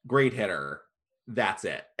 great hitter. That's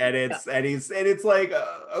it. And it's like,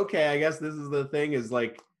 okay, I guess this is the thing, is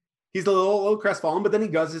like, he's a little crestfallen, but then he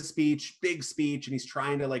does his speech, big speech, and he's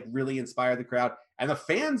trying to like really inspire the crowd, and the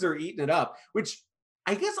fans are eating it up, which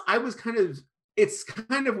I guess it's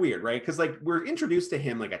kind of weird, right? Because like we're introduced to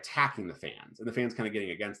him like attacking the fans, and the fans kind of getting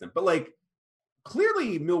against him. But like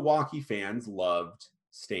clearly Milwaukee fans loved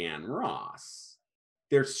Stan Ross.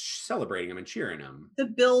 They're celebrating him and cheering him. The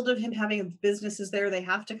build of him having businesses there, they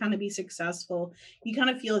have to kind of be successful. You kind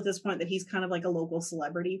of feel at this point that he's kind of like a local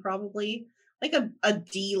celebrity, probably like a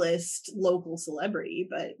D-list local celebrity,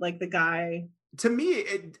 but like the guy. To me,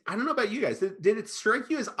 I don't know about you guys. Did it strike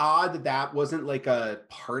you as odd that wasn't like a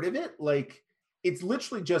part of it? Like it's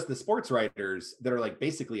literally just the sports writers that are like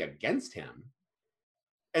basically against him.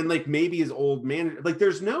 and like maybe his old man, like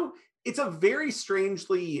there's no, it's a very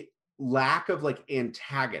strangely lack of like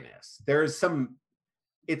antagonists. There's some,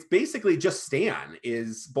 it's basically just Stan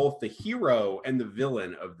is both the hero and the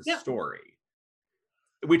villain of the story,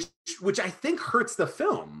 which I think hurts the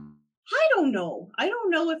film. I don't know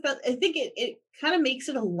if that, I think it kind of makes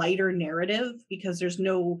it a lighter narrative because there's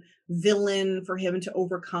no villain for him to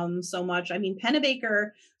overcome so much. I mean,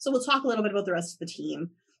 Pennebaker, so we'll talk a little bit about the rest of the team,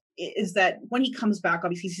 is that when he comes back,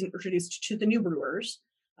 obviously he's introduced to the New Brewers,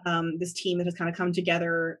 this team that has kind of come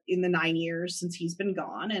together in the 9 years since he's been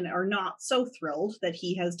gone and are not so thrilled that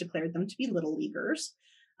he has declared them to be little leaguers.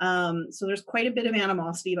 So there's quite a bit of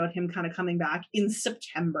animosity about him kind of coming back in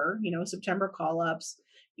September, September call-ups,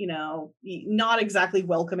 not exactly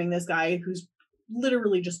welcoming this guy who's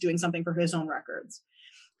literally just doing something for his own records.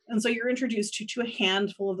 And so you're introduced to a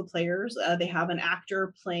handful of the players. They have an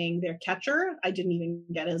actor playing their catcher. I didn't even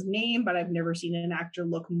get his name, but I've never seen an actor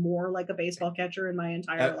look more like a baseball catcher in my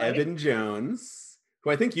entire life. Evan Jones, who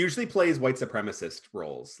I think usually plays white supremacist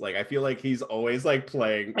roles. Like, I feel like he's always like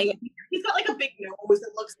playing. He's got like a big nose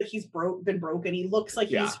that looks like he's been broken. He looks like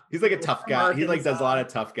he's like a tough guy. He like does a lot of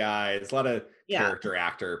tough guys, a lot of character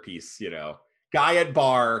actor piece, guy at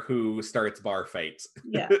bar who starts bar fights.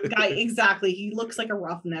 Guy, exactly. He looks like a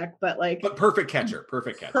roughneck, but perfect catcher.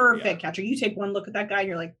 Catcher. You take one look at that guy and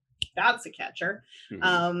you're like, that's a catcher.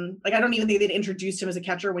 Mm-hmm. I don't even think they'd introduced him as a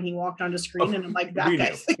catcher when he walked onto screen, and I'm like, that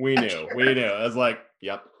guy. We knew. I was like,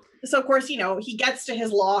 yep. So of course, he gets to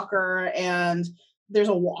his locker and there's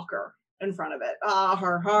a walker in front of it.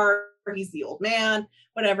 He's the old man,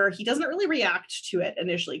 whatever. He doesn't really react to it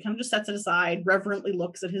initially. Kind of just sets it aside, reverently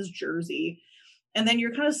looks at his jersey. And then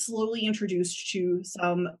you're kind of slowly introduced to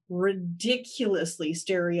some ridiculously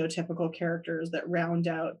stereotypical characters that round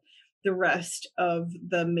out the rest of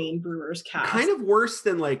the main Brewers cast. Kind of worse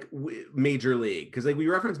than like Major League, because like we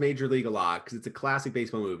reference Major League a lot because it's a classic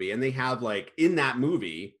baseball movie, and they have like in that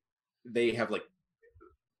movie they have like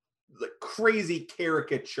crazy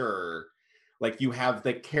caricature. Like you have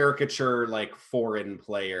the caricature like foreign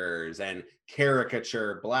players and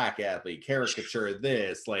caricature black athlete, caricature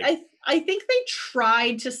this like. I think they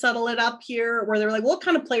tried to settle it up here where they were like, what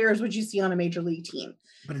kind of players would you see on a major league team?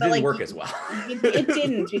 But it didn't work as well. It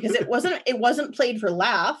didn't, because it wasn't played for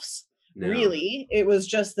laughs, really. It was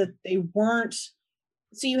just that they weren't.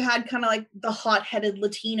 So you had kind of like the hot-headed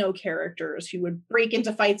Latino characters who would break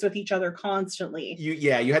into fights with each other constantly.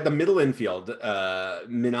 You had the middle infield,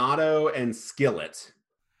 Minato and Skillet.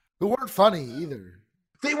 Who weren't funny either.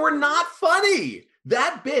 They were not funny.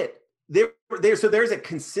 That bit. So there's a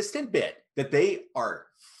consistent bit that they are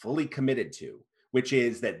fully committed to, which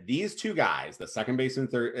is that these two guys, the second baseman,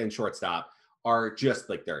 third and shortstop, are just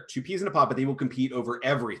like they're two peas in a pod, but they will compete over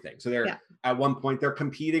everything. So they're at one point they're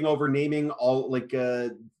competing over naming all like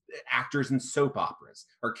actors in soap operas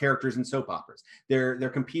or characters in soap operas. They're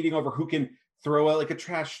competing over who can throw out like a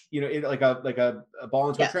trash, like a ball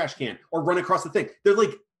into a trash can or run across the thing. They're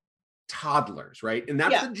like toddlers, right? And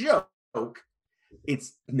that's the joke.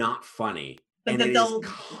 It's not funny, and it is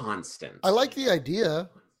constant. I like the idea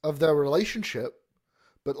of their relationship,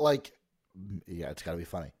 but it's got to be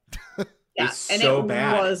funny. It's so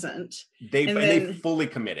bad. Wasn't. They fully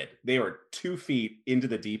committed. They were 2 feet into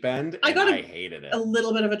the deep end, and I hated it. A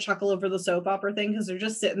little bit of a chuckle over the soap opera thing because they're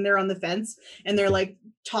just sitting there on the fence and they're like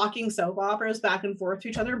talking soap operas back and forth to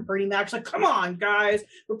each other. And Bernie Mac's like, "Come on, guys,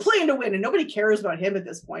 we're playing to win," and nobody cares about him at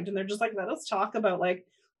this point. And they're just like, "Let us talk about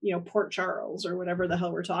Port Charles or whatever the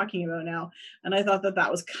hell we're talking about now." And I thought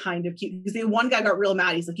that was kind of cute because the one guy got real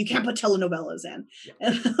mad. He's like, "You can't put telenovelas in."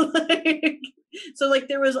 And so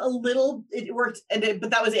there was a little, it worked, but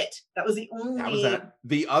that was it. That was the only. That was that.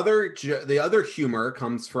 The other humor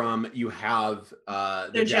comes from you have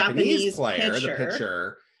the Japanese player, the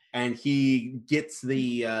pitcher, and he gets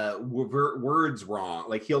the words wrong.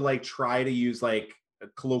 Like he'll try to use a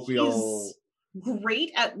colloquial. He's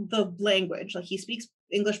great at the language. He speaks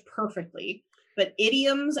English perfectly, but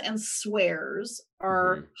idioms and swears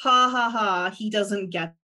are ha ha ha. He doesn't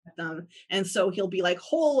get them, and so he'll be like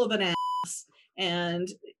 "hole of an ass," and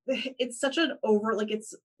it's such an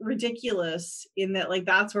it's ridiculous in that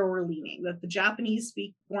that's where we're leaning. That the Japanese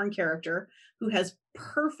speak-born character who has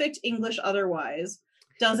perfect English otherwise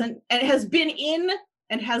doesn't, and has been in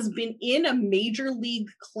a major league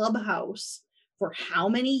clubhouse for how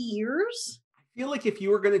many years? I feel like if you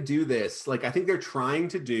were going to do this, I think they're trying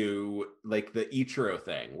to do the Ichiro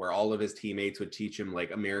thing where all of his teammates would teach him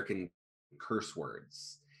American curse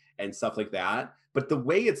words and stuff like that. But the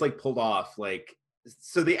way it's pulled off,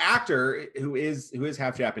 so the actor who is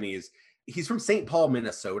half Japanese, he's from St. Paul,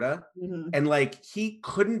 Minnesota. Mm-hmm. And like, he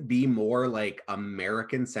couldn't be more like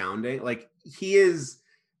American sounding. Like, he is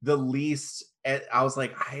the least, I was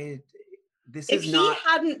like, if he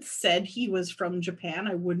hadn't said he was from Japan,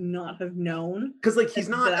 I would not have known. Because like, he's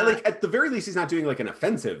not like, at the very least, he's not doing like an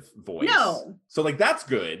offensive voice. No. So like, that's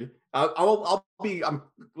good. I'm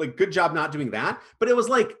like, good job not doing that. But it was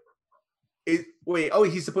like,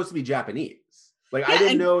 he's supposed to be Japanese. Like, I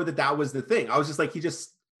didn't know that was the thing. I was just like, he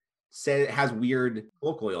just said it has weird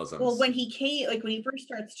colloquialisms. Well, when he first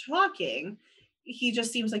starts talking, he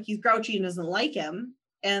just seems like he's grouchy and doesn't like him.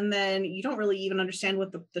 And then you don't really even understand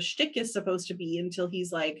what the shtick is supposed to be until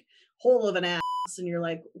he's like, whole of an ass. And you're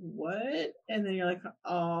like, what? And then you're like,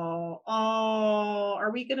 oh,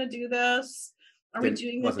 are we going to do this? Are we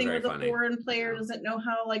doing the thing where the foreign player doesn't know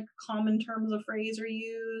how like common terms of phrase are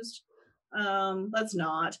used? Let's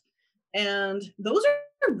not. And those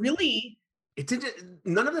are really...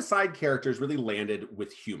 None of the side characters really landed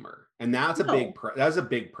with humor. And that's a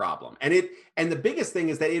big problem. And the biggest thing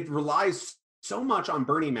is that it relies so much on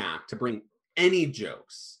Bernie Mac to bring any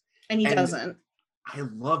jokes. And he doesn't. I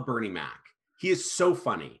love Bernie Mac. He is so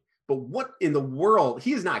funny. But what in the world?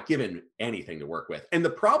 He is not given anything to work with. And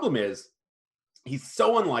the problem is he's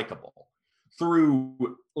so unlikable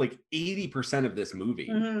through like 80% of this movie.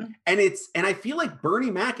 Mm-hmm. And I feel like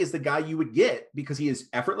Bernie Mac is the guy you would get because he is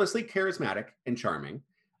effortlessly charismatic and charming.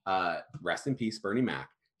 Rest in peace, Bernie Mac.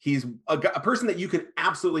 He's a person that you can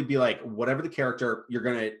absolutely be like, whatever the character, you're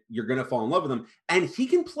gonna fall in love with him. And he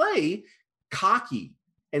can play cocky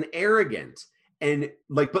and arrogant and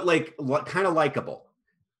like, but like kind of likable.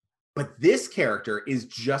 But this character is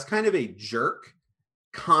just kind of a jerk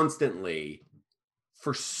constantly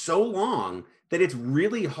for so long that it's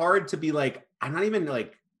really hard to be like, I'm not even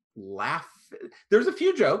like laugh. There's a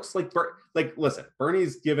few jokes like listen,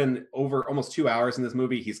 Bernie's given over almost 2 hours in this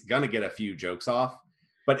movie. He's gonna get a few jokes off,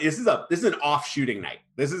 but this is an off shooting night.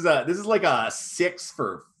 This is like a 6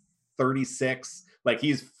 for 36. Like,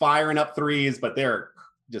 he's firing up threes, but they're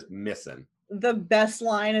just missing. The best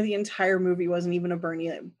line of the entire movie wasn't even a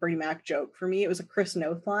Bernie Mac joke for me. It was a Chris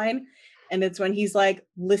Noth line. And it's when he's like,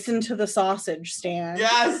 listen to the sausage stand.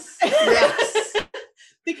 Yes. Yes.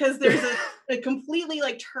 Because there's a completely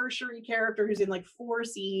like tertiary character who's in like 4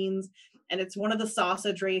 scenes. And it's one of the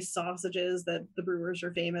sausage race sausages that the Brewers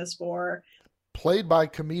are famous for. Played by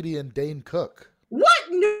comedian Dane Cook. What?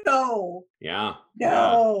 No. Yeah. No.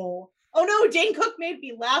 Yeah. Oh no, Dane Cook made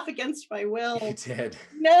me laugh against my will. He did.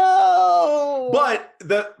 No. But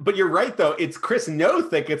you're right though. It's Chris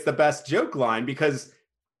Noth that gets the best joke line because,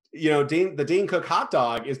 you know, the Dane Cook hot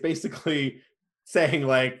dog is basically saying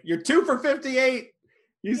like, you're 2 for 58.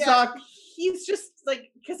 You suck. He's just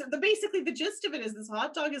like, because basically the gist of it is this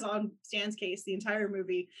hot dog is on Stan's case the entire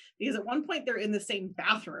movie because at one point they're in the same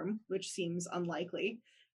bathroom, which seems unlikely.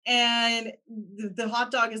 And the hot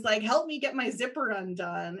dog is like, help me get my zipper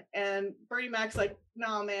undone. And Bernie Mac's like,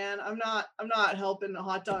 no, man, I'm not helping the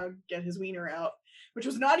hot dog get his wiener out, which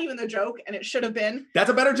was not even the joke. And it should have been. That's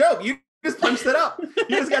a better joke. You just punched it up.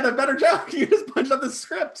 You just got a better joke. You just punched up the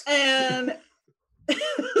script. And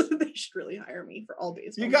they should really hire me for all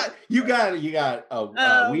baseball. You got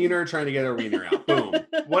a wiener trying to get a wiener out. Boom.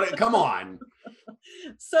 Come on.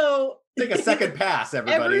 So take a second pass,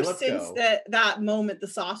 everybody. Ever Let's since go. that moment, the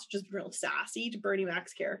sausage has been real sassy to Bernie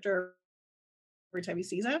Mac's character every time he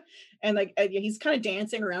sees him. And like he's kind of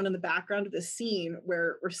dancing around in the background of this scene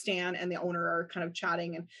where Stan and the owner are kind of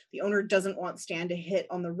chatting, and the owner doesn't want Stan to hit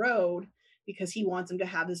on the road because he wants him to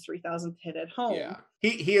have his 3,000th hit at home. Yeah.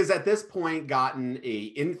 He has at this point gotten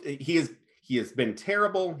he has been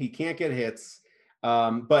terrible. He can't get hits.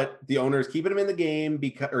 But the owner is keeping him in the game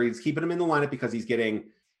he's keeping him in the lineup because he's getting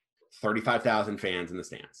 35,000 fans in the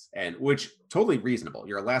stands, and which totally reasonable.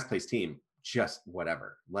 You're a last place team, just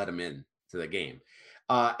whatever, let him in to the game.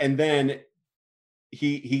 And then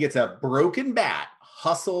he gets a broken bat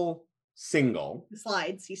hustle single.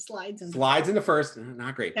 He slides into first.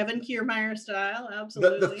 Not great. Kevin Kiermaier style,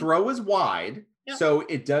 absolutely. The throw is wide, yep. So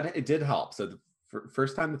it did help. So the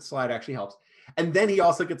first time the slide actually helps, and then he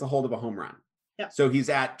also gets a hold of a home run. Yep. So he's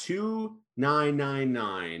at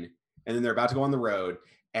 2,999, and then they're about to go on the road,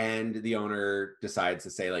 and the owner decides to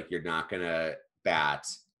say like, you're not gonna bat.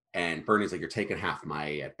 And Bernie's like, you're taking half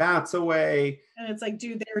my at bats away. And it's like,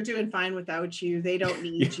 dude, they're doing fine without you. They don't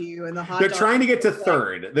need you. And they're trying to get to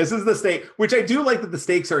third. This is the stake, which I do like that the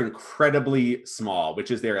stakes are incredibly small,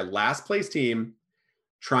 which is they're a last place team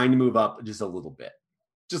trying to move up just a little bit.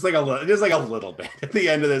 Just like a little bit at the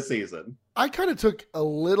end of the season. I kind of took a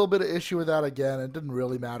little bit of issue with that again. It didn't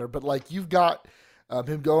really matter. But like, you've got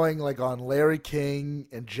him going like on Larry King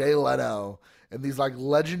and Jay Leno. and these like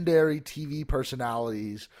legendary TV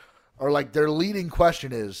personalities are like their leading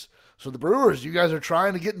question is, so the Brewers, you guys are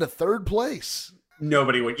trying to get into third place.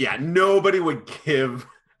 Nobody would give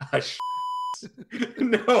a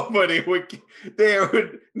nobody would.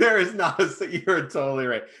 There is not you're totally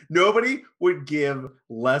right. Nobody would give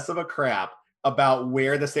less of a crap about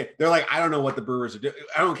where they're like, I don't know what the Brewers are doing.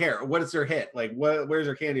 I don't care. What is their hit? Like, where's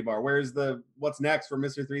their candy bar? What's next for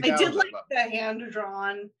Mr. 3000? I did like the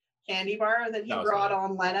hand-drawn candy bar that he brought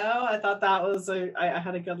on Leno. I thought that was I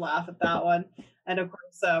had a good laugh at that one. And of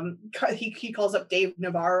course, he calls up Dave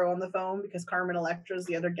Navarro on the phone because Carmen Electra is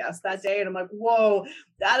the other guest that day. And I'm like, whoa,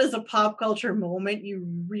 that is a pop culture moment you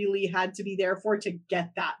really had to be there for to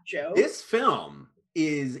get that joke. This film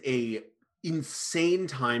is a insane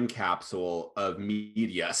time capsule of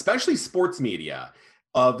media, especially sports media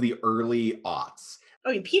of the early aughts.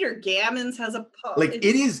 I mean, Peter Gammons has a like it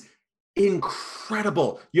is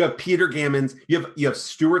incredible. You have Peter Gammons, you have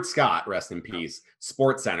Stuart Scott, rest in peace,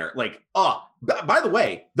 Sports Center. Like, by the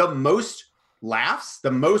way, the most laughs,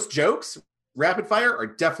 the most jokes, rapid fire are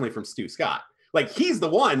definitely from Stu Scott. Like, he's the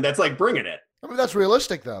one that's like bringing it. I mean, that's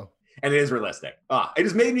realistic though. And it is realistic. It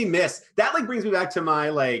just made me miss that. Like, brings me back to my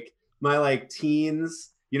teens,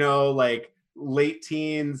 like late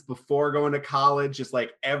teens before going to college, just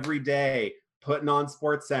like every day putting on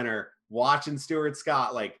Sports Center, watching Stuart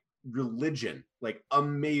Scott, like religion, like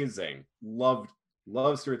amazing. Loved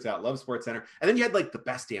Stuart Scott, loved Sports Center. And then you had like the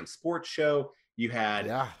Best Damn Sports Show. You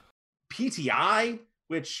had PTI,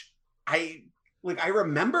 which I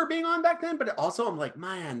remember being on back then, but also I'm like,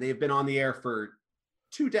 man, they've been on the air for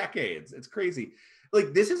 2 decades. It's crazy.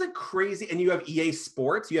 Like, this is a crazy, and you have EA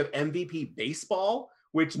Sports, you have MVP Baseball,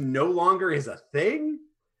 which no longer is a thing.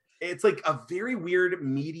 It's like a very weird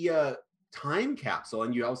media time capsule.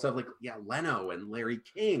 And you also have Leno and Larry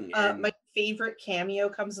King. And my favorite cameo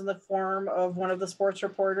comes in the form of one of the sports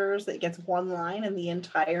reporters that gets one line in the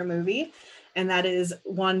entire movie. And that is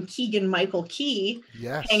one Keegan-Michael Key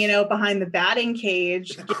hanging out behind the batting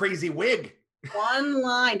cage. The crazy wig. One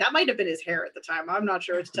line. That might have been his hair at the time. I'm not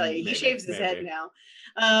sure what to tell you. He shaves his head now.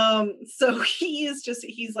 So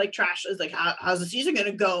he's like, trash is like, how's the season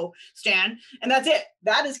gonna go, Stan? And that's it.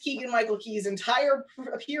 That is Keegan-Michael Key's entire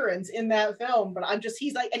appearance in that film. But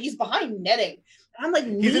he's behind netting. And I'm like,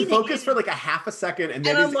 he's in focus for like a half a second, and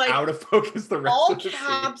then he's like, out of focus the rest of the scene.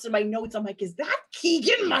 All caps in my notes. I'm like, is that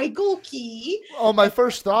Keegan-Michael Key? Oh, my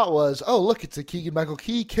first thought was, oh, look, it's a Keegan-Michael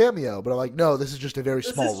Key cameo. But I'm like, no, this is just a very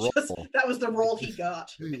small role. That was the role he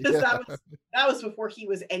got. That was before he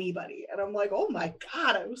was anybody. And I'm like, oh my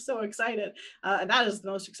God, I was so excited. And that is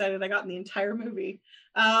the most excited I got in the entire movie.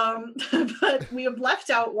 But we have left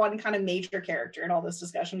out one kind of major character in all this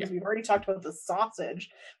discussion because we've already talked about the sausage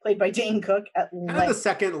played by Dane Cook at kind of the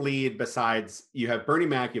second lead. Besides, you have Bernie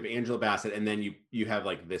Mac, you have Angela Bassett, and then you have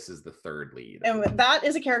like, this is the third lead, and that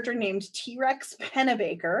is a character named T-Rex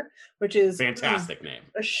Pennebaker, which is fantastic name,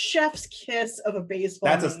 a chef's kiss of a baseball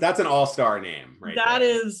name. That's an all-star name, right? That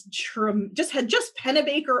there. Is just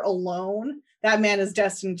Pennebaker alone. That man is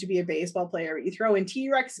destined to be a baseball player. You throw in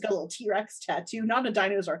T-Rex, got a little T-Rex tattoo, not a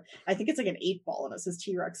dinosaur. I think it's like an 8-ball and it says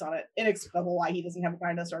T-Rex on it. Inexplicable why he doesn't have a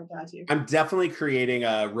dinosaur tattoo. I'm definitely creating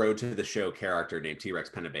a Road to the Show character named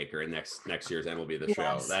T-Rex Pennebaker in next year's MLB The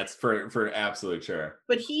Show. That's for absolute sure.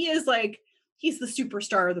 But he is like, he's the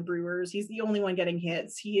superstar of the Brewers. He's the only one getting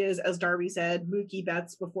hits. He is, as Darby said, Mookie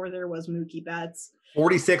Betts before there was Mookie Betts.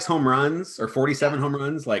 46 home runs or 47 home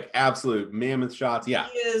runs, like absolute mammoth shots. Yeah.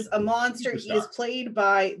 He is a monster. He is played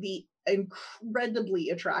by the incredibly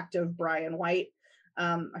attractive Brian White.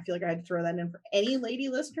 I feel like I had to throw that in for any lady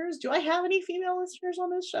listeners. Do I have any female listeners on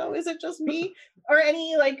this show? Is it just me? Or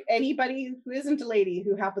anybody who isn't a lady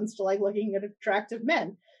who happens to like looking at attractive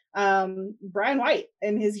men? Brian White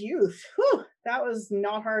in his youth. Whew, that was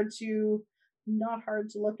not hard to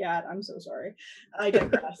look at. I'm so sorry. I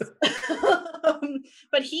digress.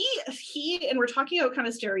 But he and we're talking about kind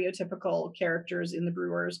of stereotypical characters in the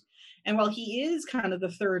Brewers, and while he is kind of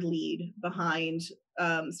the third lead behind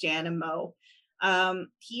Stan and Mo,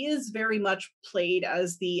 he is very much played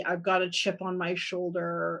as the I've got a chip on my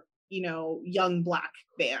shoulder, young black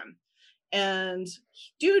man. And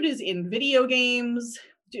dude is in video games.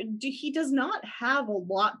 He does not have a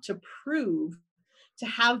lot to prove to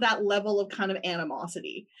have that level of kind of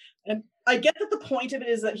animosity. And I get that the point of it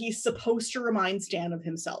is that he's supposed to remind Stan of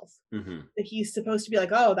himself. Mm-hmm. That he's supposed to be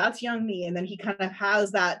like, oh, that's young me. And then he kind of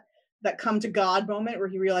has that come to God moment where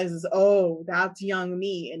he realizes, oh, that's young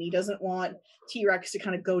me. And he doesn't want T-Rex to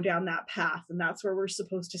kind of go down that path. And that's where we're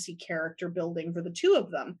supposed to see character building for the two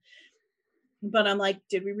of them. But I'm like,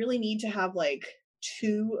 did we really need to have like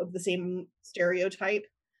two of the same stereotype?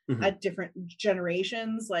 at different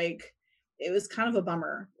generations. Like, it was kind of a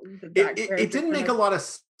bummer. It didn't make a lot of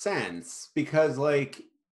sense because, like,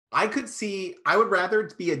 I would rather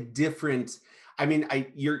it be a different. I mean,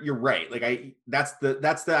 you're right. Like, that's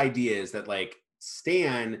the idea is that, like,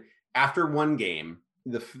 Stan, after one game,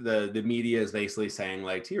 the media is basically saying,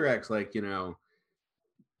 like, T-Rex, like, you know,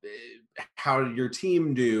 how did your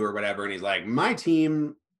team do or whatever, and he's like, my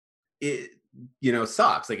team, you know,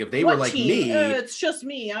 sucks. Like, if they were like team? me, It's just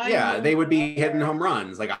me. They would be hitting home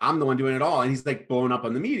runs. Like, I'm the one doing it all. And he's like blowing up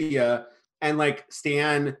on the media. And like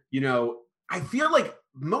Stan, you know, I feel like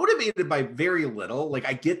motivated by very little. Like,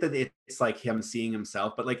 I get that it's like him seeing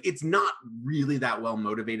himself, but like, it's not really that well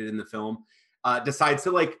motivated in the film. Decides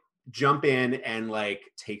to like jump in and like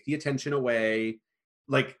take the attention away,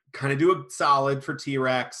 like kind of do a solid for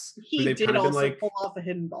T-Rex. He did also pull off a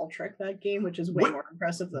hidden ball trick that game, which is way more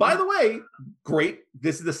impressive. By the way, great.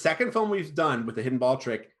 This is the second film we've done with the hidden ball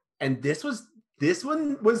trick, and this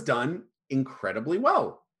one was done incredibly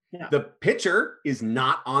well. Yeah. The pitcher is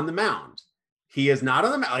not on the mound. He is not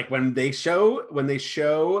on the mound. Like, when they show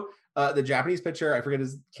the Japanese pitcher, I forget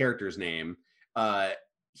his character's name.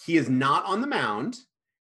 He is not on the mound.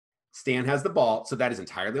 Stan has the ball, so that is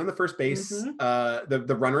entirely on the first base.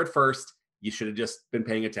 The runner at first, you should have just been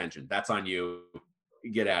paying attention. That's on you.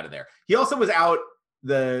 Get out of there. He also was out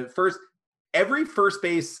every first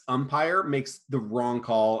base umpire makes the wrong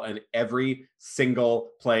call on every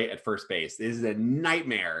single play at first base. This is a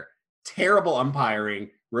nightmare. Terrible umpiring.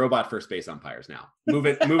 Robot first base umpires now. Move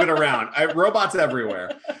it around. Robots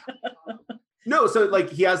everywhere. No, so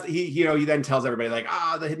like he then tells everybody like,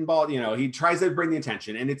 the hidden ball, you know, he tries to bring the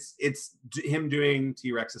attention, and it's him doing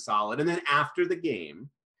T-Rex a solid. And then after the game,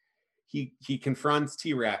 he confronts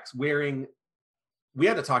T-Rex wearing, we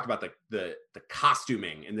had to talk about the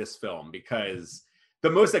costuming in this film, because the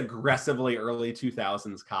most aggressively early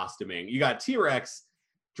 2000s costuming, you got T-Rex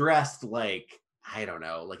dressed like, I don't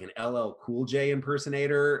know, like an LL Cool J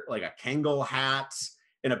impersonator, like a Kangol hat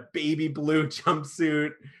and a baby blue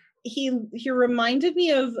jumpsuit. He reminded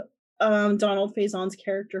me of Donald Faison's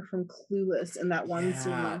character from Clueless in that one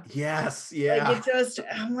scene. Yes, yeah. Like,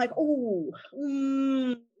 I'm like, oh,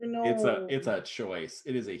 no. It's a choice.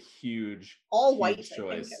 It is a huge, all white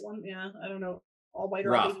choice. I don't know, all white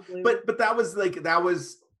or rough. Blue. But that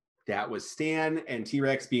was Stan and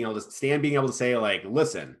T-Rex being able to say, like,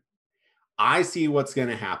 listen, I see what's going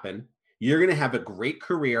to happen. You're going to have a great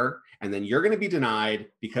career, and then you're going to be denied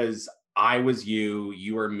because I was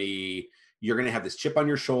you are me. You're going to have this chip on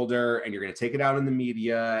your shoulder, and you're going to take it out on the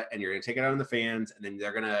media, and you're going to take it out on the fans, and then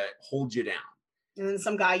they're going to hold you down. And then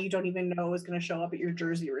some guy you don't even know is going to show up at your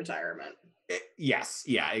jersey retirement. Yes.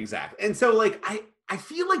 Yeah, exactly. And so, like, I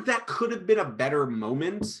feel like that could have been a better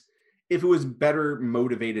moment if it was better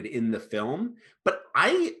motivated in the film. But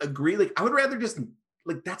I agree. Like, I would rather just,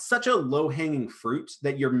 like, that's such a low-hanging fruit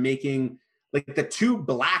that you're making, like, the two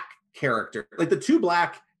black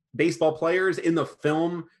baseball players in the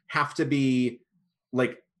film have to be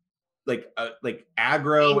like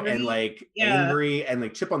aggro angry. And like angry and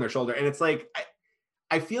like chip on their shoulder. And it's like,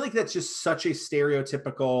 I feel like that's just such a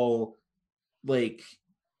stereotypical, like,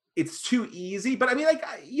 it's too easy. But I mean, like,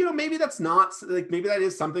 you know, maybe that's not, like, maybe that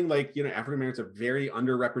is something, like, you know, African Americans are very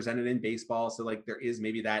underrepresented in baseball. So like there is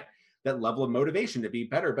maybe that level of motivation to be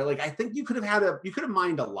better. But like, I think you could have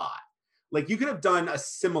mined a lot. Like, you could have done a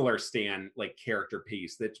similar Stan, like, character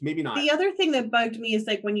piece that's maybe not. The other thing that bugged me is,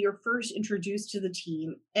 like, when you're first introduced to the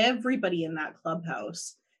team, everybody in that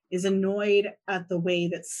clubhouse is annoyed at the way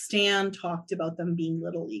that Stan talked about them being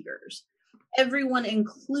little leaguers. Everyone,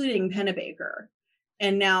 including Pennebaker.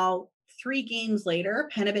 And now 3 games later,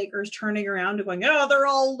 Pennebaker's turning around and going, oh, they're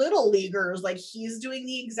all little leaguers. Like, he's doing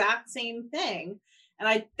the exact same thing.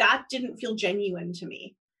 And that didn't feel genuine to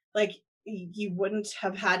me. Like, you wouldn't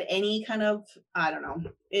have had any kind of, I don't know.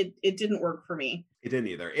 It didn't work for me. It didn't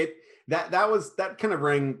either. That kind of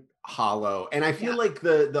rang hollow. And I feel like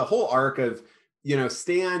the whole arc of, you know,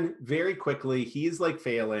 Stan, very quickly, he's like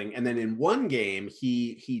failing. And then in one game,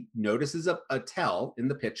 he notices a tell in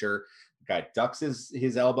the pitcher. The guy ducks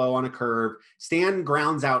his elbow on a curve. Stan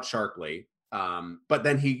grounds out sharply. But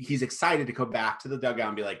then he's excited to go back to the dugout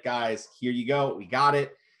and be like, guys, here you go. We got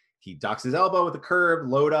it. He ducks his elbow with a curve,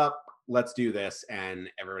 load up. Let's do this. And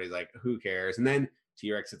everybody's like, who cares? And then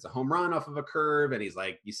T-Rex hits a home run off of a curve, and he's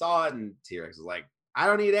like, you saw it. And T-Rex is like, I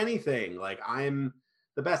don't need anything. Like, I'm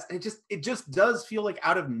the best. And it just does feel like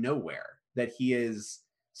out of nowhere that he is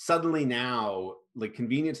suddenly now, like,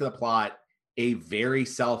 convenient to the plot, a very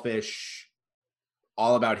selfish,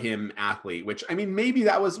 all about him athlete, which, I mean, maybe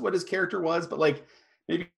that was what his character was, but like,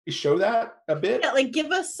 maybe show that a bit. Yeah, like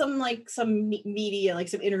give us some media, like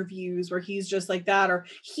some interviews where he's just like that, or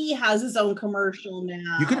he has his own commercial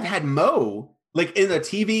now. You could have had Mo, like in the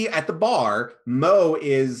TV at the bar, Mo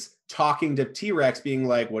is talking to T-Rex being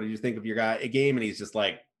like, what did you think of your game? And he's just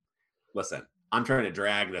like, listen, I'm trying to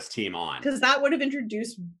drag this team on. Because that would have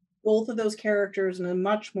introduced both of those characters in a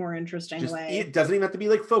much more interesting way. It doesn't even have to be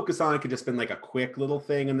like focus on. It could just been like a quick little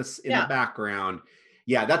thing in the background.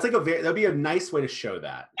 Yeah, that's like that'd be a nice way to show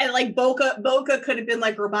that. And like Boca could have been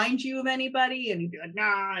like, remind you of anybody, and you'd be like,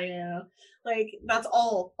 nah, yeah. Like that's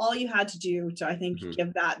all you had to do to, I think,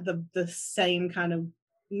 give that the same kind of,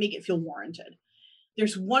 make it feel warranted.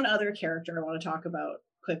 There's one other character I want to talk about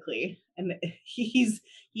quickly, and he's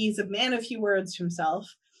a man of few words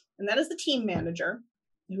himself, and that is the team manager,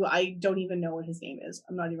 who I don't even know what his name is.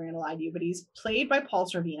 I'm not even going to lie to you, but he's played by Paul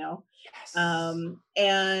Sorvino. Yes.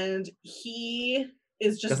 And he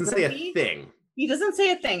is just doesn't say a thing. He doesn't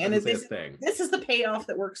say a thing. And this is the payoff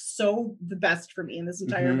that works the best for me in this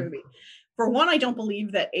entire movie. For one, I don't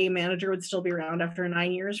believe that a manager would still be around after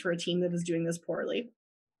 9 years for a team that is doing this poorly.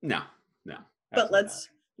 No. But let's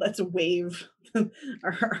waive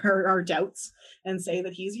our doubts and say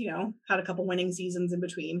that he's, had a couple winning seasons in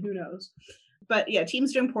between. Who knows? But yeah,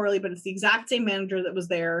 team's doing poorly, but it's the exact same manager that was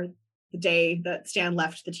there the day that Stan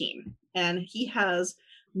left the team. And he has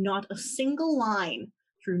not a single line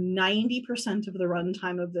through 90% of the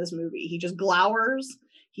runtime of this movie. He just glowers.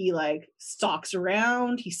 He stalks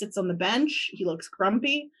around. He sits on the bench. He looks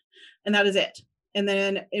grumpy. And that is it. And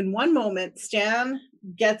then in one moment, Stan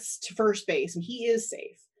gets to first base and he is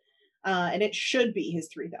safe. And it should be his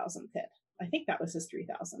 3,000th hit. I think that was his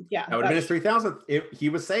 3,000th. Yeah. That would have been his 3,000th if he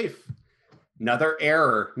was safe. Another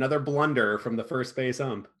error, another blunder from the first base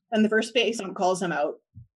ump. And the first base ump calls him out.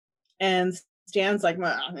 And Stan's like,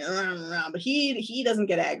 but he doesn't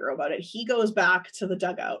get aggro about it. He goes back to the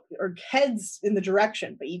dugout, or heads in the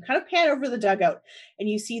direction, but you kind of pan over the dugout and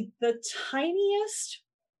you see the tiniest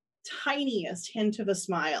hint of a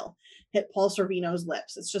smile hit Paul Sorvino's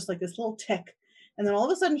lips. It's just like this little tick. And then all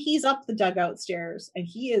of a sudden he's up the dugout stairs and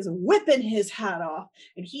he is whipping his hat off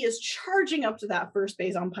and he is charging up to that first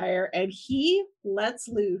base umpire and he lets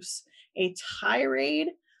loose a tirade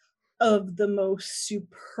of the most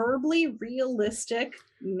superbly realistic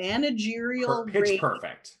managerial pitch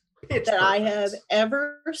perfect that I have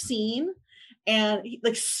ever seen. And he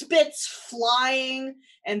spits flying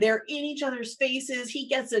and they're in each other's faces. He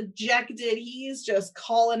gets ejected. He's just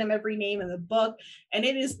calling him every name in the book. And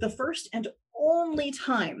it is the first and only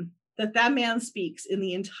time that man speaks in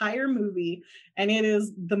the entire movie. And it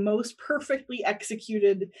is the most perfectly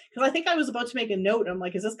executed, because I think I was about to make a note. I'm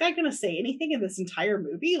like, is this guy going to say anything in this entire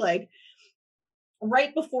movie?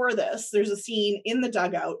 Right before this, there's a scene in the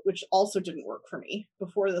dugout, which also didn't work for me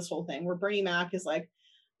before this whole thing, where Bernie Mac is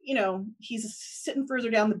he's sitting further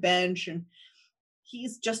down the bench and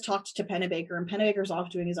he's just talked to Pennebaker and Pennebaker's off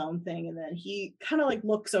doing his own thing. And then he kind of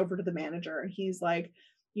looks over to the manager and he's like,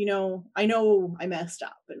 I know I messed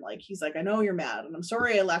up. And he's like, I know you're mad and I'm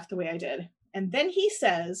sorry I left the way I did. And then he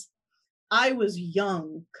says, I was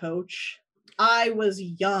young, coach. I was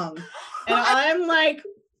young. And I'm like,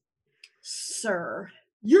 sir,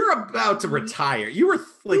 you're about to retire. You were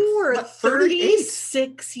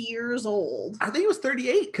 36 years old. I think he was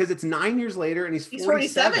 38 because it's 9 years later and he's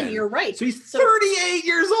 47. You're right. So he's 38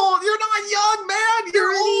 years old. You're not young, man.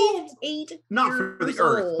 You're old. 8 Not for the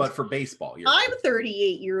earth, but for baseball. I'm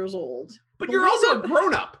 38 years old. But you're also a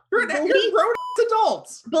grown up. You're a grown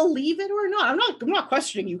adult. Believe it or not. I'm not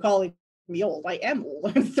questioning you calling me old. I am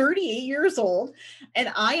old. I'm 38 years old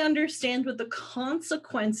and I understand what the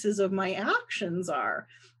consequences of my actions are.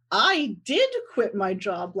 I did quit my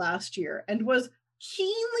job last year and was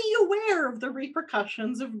keenly aware of the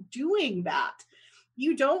repercussions of doing that.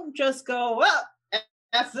 You don't just go, well,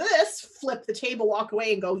 F this, flip the table, walk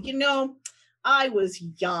away and go, I was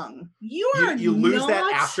young. You lose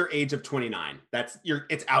that after age of 29.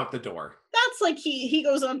 It's out the door. That's he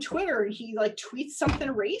goes on Twitter and he tweets something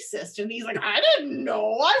racist and he's like, I didn't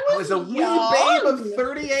know I was a wee babe of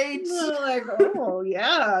 38. Oh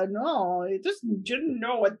yeah, no, I just didn't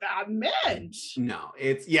know what that meant. No,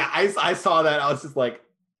 I saw that. I was just like,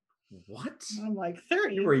 what? I'm like,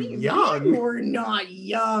 30. You were young. You were not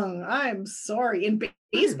young. I'm sorry. In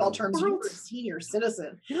baseball terms, you were a senior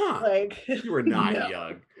citizen. Yeah. You were not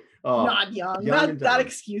young. Oh, not young. That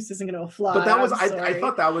excuse isn't going to fly. But that was, I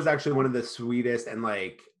thought that was actually one of the sweetest, and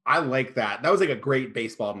I like that. That was a great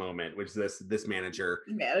baseball moment, which this manager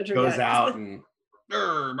goes out and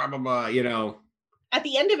blah, blah, blah, At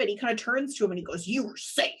the end of it, he kind of turns to him and he goes, "You were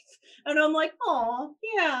safe." And I'm like, "Oh,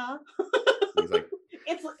 yeah." He's like,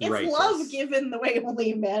 it's love given the way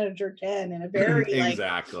only a manager can, in a very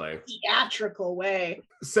exactly theatrical way.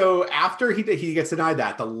 So after he gets denied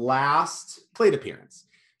that, the last plate appearance.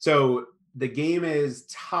 So the game is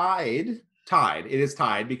tied. It is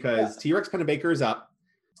tied because T-Rex Pennebaker is up.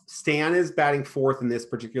 Stan is batting fourth in this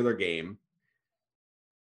particular game.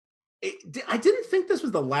 I didn't think this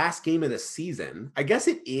was the last game of the season. I guess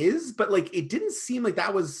it is, but like it didn't seem like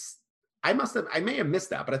that was. I may have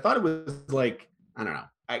missed that, but I thought it was like, I don't know.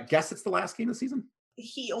 I guess it's the last game of the season.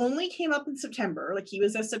 He only came up in September. Like, he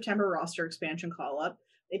was a September roster expansion call-up.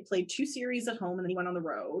 They played 2 series at home, and then he went on the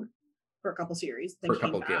road for a couple series. Then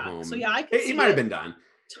came back. Home. So yeah, I could see it might have been done.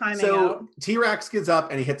 Timing out. T-Rex gets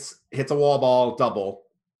up and he hits a wall ball double.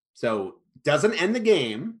 So doesn't end the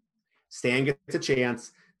game. Stan gets a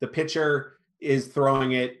chance. The pitcher is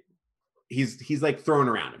throwing it. He's like throwing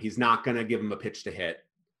around him. He's not gonna give him a pitch to hit.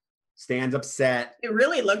 Stan's upset. It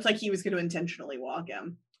really looked like he was going to intentionally walk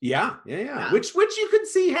him. Yeah. Which you could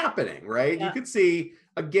see happening, right? Yeah. You could see,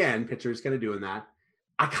 again, pitchers kind of doing that.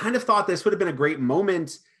 I kind of thought this would have been a great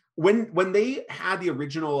moment when they had the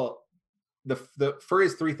original, the for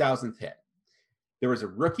his 3,000th hit. There was a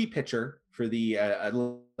rookie pitcher for the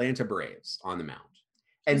Atlanta Braves on the mound.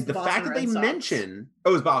 And the fact that they mention, it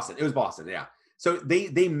was Boston, yeah. So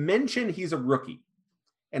they mention he's a rookie.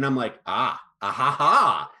 And I'm like,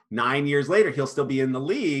 ha. 9 years later, he'll still be in the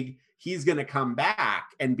league. He's going to come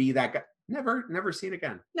back and be that guy. Never seen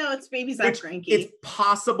again. No, like baby Zach Greinke. It's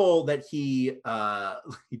possible that he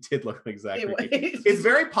did look like Zach Greinke. It's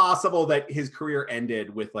very possible that his career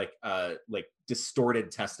ended with like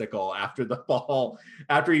distorted testicle after the ball,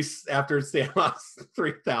 after Stan lost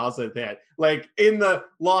 3,000th hit. Like in the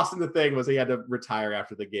loss in the thing was he had to retire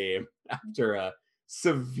after the game after a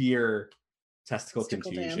severe testicle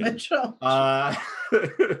contusion.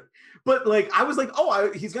 But like I was like,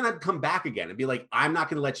 he's gonna come back again and be like, I'm not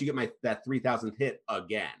gonna let you get that 3,000th hit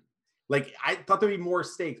again. Like I thought there'd be more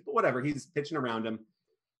stakes, but whatever. He's pitching around him,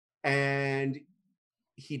 and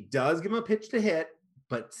he does give him a pitch to hit,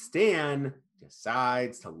 but Stan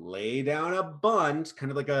decides to lay down a bunt,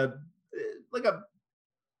 kind of like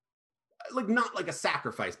not like a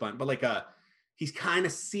sacrifice bunt, but he kind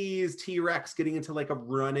of sees T-Rex getting into like a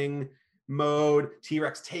running mode.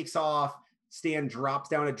 T-Rex takes off. Stan drops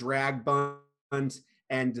down a drag bunt,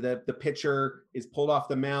 and the pitcher is pulled off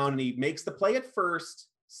the mound, and he makes the play at first.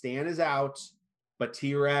 Stan is out, but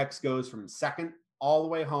T-Rex goes from second all the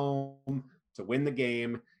way home to win the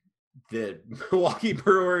game. The Milwaukee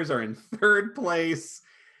Brewers are in third place.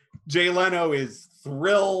 Jay Leno is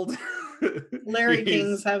thrilled. Larry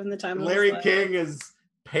King's having the time of his life. Larry King has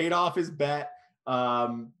paid off his bet.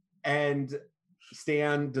 And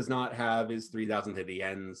Stan does not have his 3,000th hit. He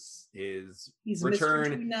ends his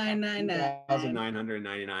return $999.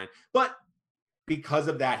 1,999. But because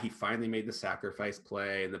of that, he finally made the sacrifice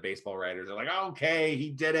play, and the baseball writers are like, okay, he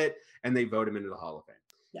did it. And they vote him into the Hall of Fame.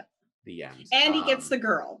 Yeah. The end. And he gets the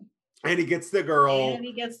girl. Yeah.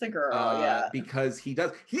 Because he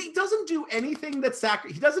doesn't do anything that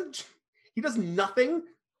he does nothing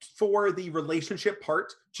for the relationship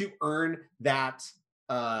part to earn that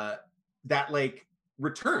like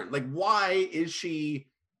return. Like, why is she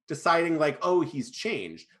deciding like, he's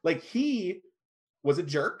changed? Like, he was a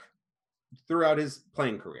jerk throughout his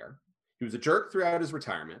playing career. He was a jerk throughout his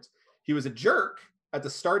retirement. He was a jerk at the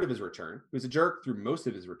start of his return. He was a jerk through most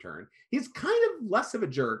of his return. He's kind of less of a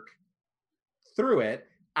jerk through it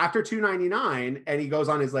after 299, and he goes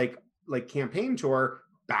on his like campaign tour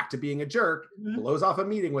back to being a jerk, blows off a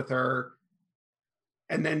meeting with her,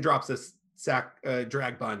 and then drops a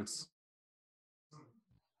drag bunt.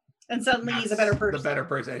 And suddenly he's a better person. The better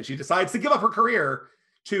person. And she decides to give up her career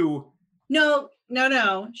to... No.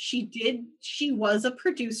 She was a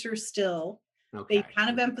producer still. Okay. They kind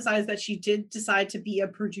of emphasized that she did decide to be a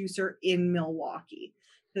producer in Milwaukee.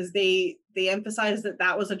 Because they emphasized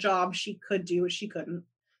that was a job she could do, which she couldn't.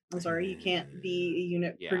 I'm sorry, you can't be a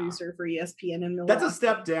unit producer for ESPN in Milwaukee. That's a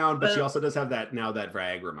step down, but she also does have that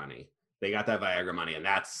Viagra money. They got that Viagra money, and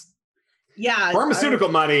that's... Yeah. Pharmaceutical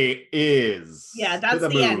money is... Yeah, that's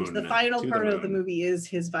the end. The final part of the movie is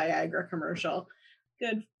his Viagra commercial.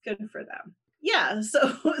 Good for them. Yeah,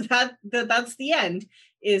 so that's the end,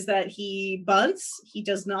 is that he bunts, he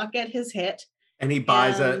does not get his hit. And he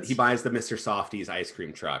buys the Mr. Softies ice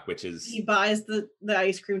cream truck, which is... He buys the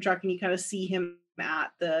ice cream truck, and you kind of see him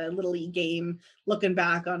at the Little League game looking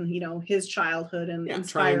back on, his childhood and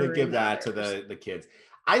trying to give that to the kids.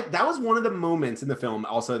 That was one of the moments in the film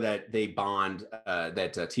also that they bond,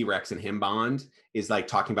 that T-Rex and him bond, is like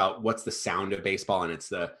talking about what's the sound of baseball, and it's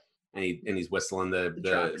the and he's whistling the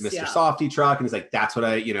trucks, Mr. yeah. Softy truck, and he's like, that's what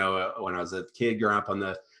I, when I was a kid growing up on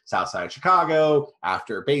the south side of Chicago,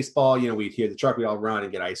 after baseball, we'd hear the truck, we'd all run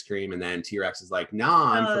and get ice cream, and then T-Rex is like,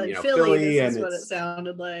 nah, I'm from Philly, this and is what it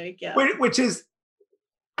sounded like. Yeah, which is,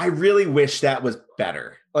 I really wish that was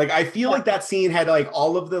better. Like, I feel like that scene had like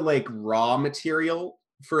all of the like raw material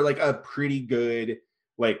for like a pretty good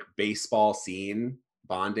like baseball scene,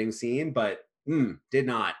 bonding scene, but did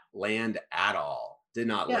not land at all. Did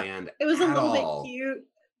not land. It was a little all. bit cute.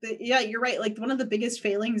 Yeah, you're right. Like, one of the biggest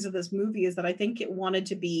failings of this movie is that I think it wanted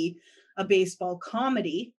to be a baseball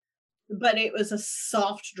comedy, but it was a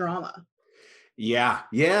soft drama. Yeah.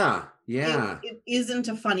 It isn't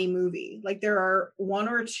a funny movie. Like, there are one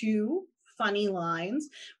or two funny lines.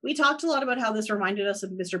 We talked a lot about how this reminded us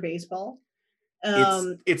of Mr. Baseball.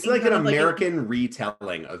 It's like an American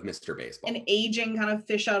retelling of Mr. Baseball. An aging kind of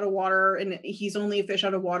fish out of water, and he's only a fish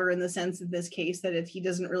out of water in the sense in this case that he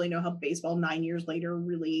doesn't really know how baseball 9 years later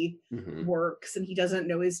really works, and he doesn't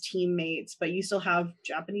know his teammates, but you still have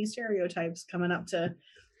Japanese stereotypes coming up to,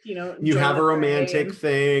 you have a romantic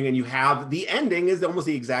thing, and you have the ending is almost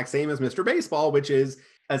the exact same as Mr. Baseball, which is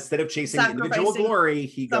instead of chasing individual glory,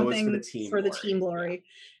 he goes for the team glory.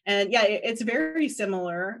 And yeah, it's very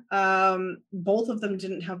similar. Both of them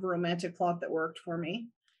didn't have a romantic plot that worked for me.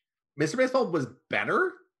 Mr. Baseball was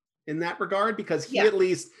better in that regard because he at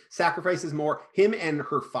least sacrifices more. Him and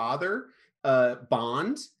her father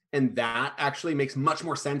bond, and that actually makes much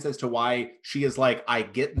more sense as to why she is like, I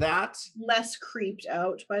get that. Less creeped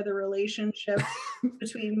out by the relationship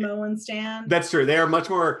between Mo and Stan. That's true. They are much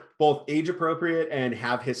more both age appropriate and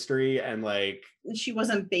have history, and like she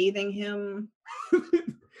wasn't bathing him.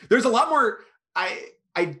 There's a lot more.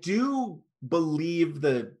 I do believe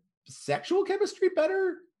the sexual chemistry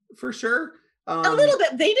better for sure. A little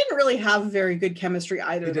bit. They didn't really have very good chemistry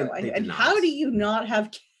either, though. And how do you not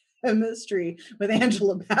have chemistry with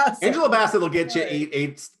Angela Bassett? Angela Bassett will get you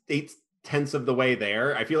eight tenths of the way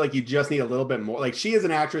there. I feel like you just need a little bit more. Like, she is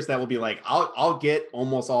an actress that will be like, I'll get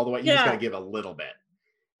almost all the way. You just got to give a little bit.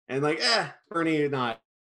 And like, Bernie, not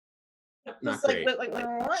great.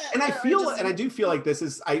 And I do feel like this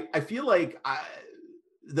is, I feel like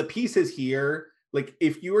the pieces here, like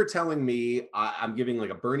if you were telling me I'm giving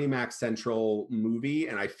like a Bernie Mac central movie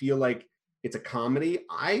and I feel like it's a comedy,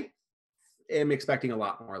 I am expecting a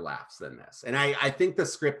lot more laughs than this. And I think the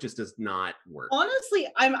script just does not work. Honestly,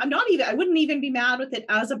 I wouldn't even be mad with it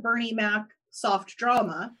as a Bernie Mac soft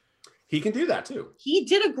drama. He can do that too. He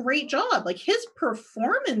did a great job. Like, his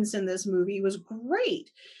performance in this movie was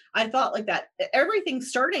great. I thought like that, everything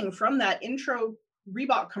starting from that intro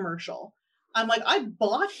Reebok commercial. I'm like, I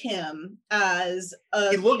bought him as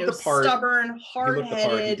a stubborn,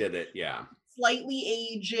 hard-headed, he did it, yeah. Slightly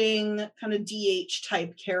aging, kind of DH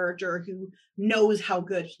type character who knows how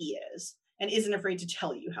good he is and isn't afraid to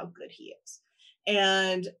tell you how good he is.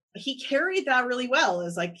 And he carried that really well.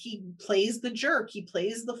 As like, he plays the jerk, he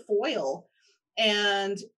plays the foil.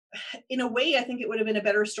 And in a way, I think it would have been a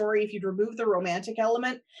better story if you'd removed the romantic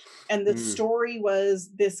element. And the story was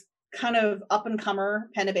this kind of up-and-comer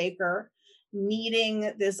Pennebaker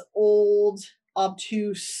needing this old,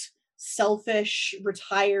 obtuse, selfish,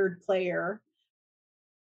 retired player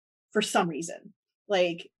for some reason.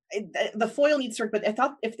 Like, the foil needs to work, but I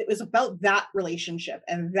thought if it was about that relationship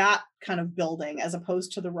and that kind of building as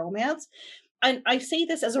opposed to the romance, and I say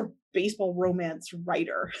this as a baseball romance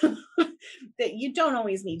writer, that you don't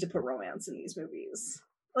always need to put romance in these movies.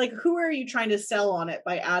 Like, who are you trying to sell on it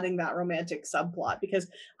by adding that romantic subplot? Because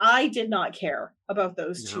I did not care about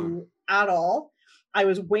those two at all. I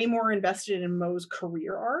was way more invested in Mo's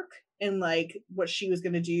career arc and like what she was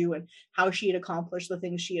going to do and how she had accomplished the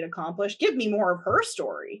things she had accomplished. Give me more of her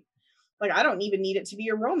story. Like, I don't even need it to be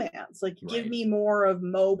a romance. Like, give me more of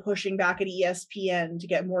Mo pushing back at ESPN to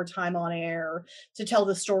get more time on air, to tell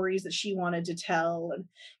the stories that she wanted to tell. And,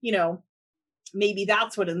 maybe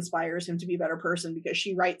that's what inspires him to be a better person, because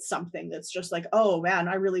she writes something that's just like, oh man,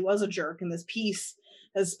 I really was a jerk, and this piece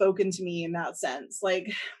has spoken to me in that sense.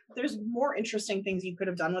 Like, there's more interesting things you could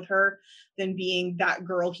have done with her than being that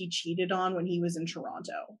girl he cheated on when he was in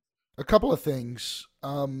Toronto. A couple of things.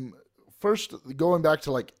 First, going back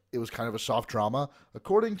to like, it was kind of a soft drama.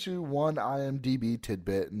 According to one IMDb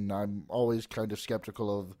tidbit, and I'm always kind of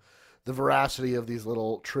skeptical of the veracity of these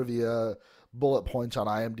little trivia bullet points on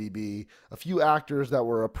IMDb, a few actors that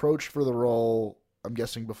were approached for the role, I'm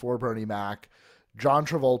guessing before Bernie Mac: John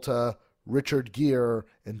Travolta, Richard Gere,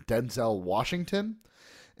 and Denzel Washington.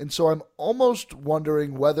 And so I'm almost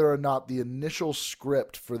wondering whether or not the initial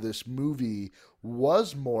script for this movie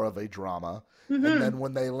was more of a drama. Mm-hmm. And then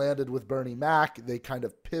when they landed with Bernie Mac, they kind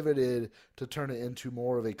of pivoted to turn it into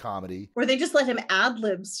more of a comedy. Or they just let him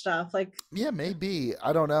ad-lib stuff. Like, yeah, maybe.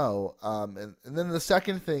 I don't know. And then the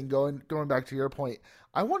second thing, going back to your point,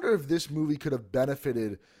 I wonder if this movie could have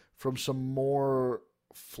benefited from some more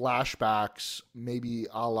flashbacks, maybe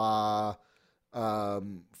a la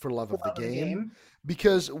For Love of the Game.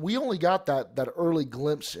 Because we only got that early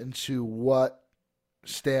glimpse into what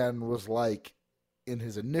Stan was like in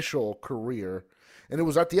his initial career, and it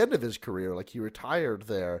was at the end of his career, like he retired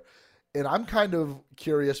there. And I'm kind of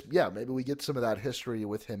curious, maybe we get some of that history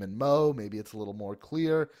with him and Mo, maybe it's a little more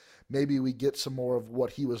clear, maybe we get some more of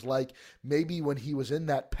what he was like, maybe when he was in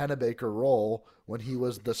that Pennebaker role, when he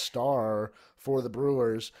was the star for the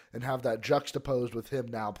Brewers, and have that juxtaposed with him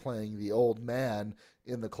now playing the old man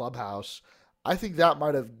in the clubhouse. I think that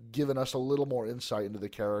might have given us a little more insight into the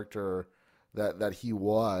character that he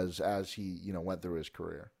was as he, went through his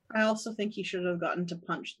career. I also think he should have gotten to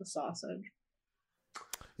punch the sausage.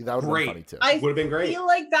 Yeah, that would have been funny too. I would have been great. feel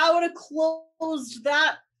like that would have closed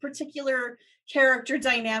that particular character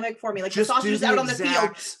dynamic for me. Like just the sausage is out on the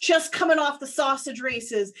field, exact... just coming off the sausage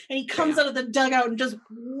races, and he comes out of the dugout and just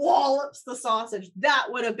wallops the sausage. That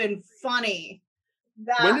would have been funny.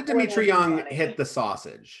 When did Dimitri Young hit the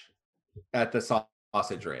sausage at the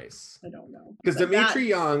sausage race? I don't know. Because Dimitri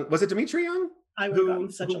Young, was it Dimitri Young? I would have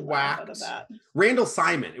gotten such a laugh out of that. Randall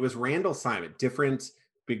Simon. It was Randall Simon, different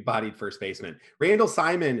big-bodied first baseman. Randall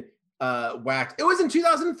Simon whacked. It was in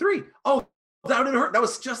 2003. Oh, that would have hurt. That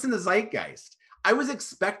was just in the zeitgeist. I was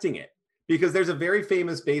expecting it because there's a very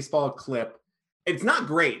famous baseball clip. It's not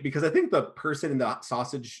great because I think the person in the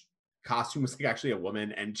sausage costume was like actually a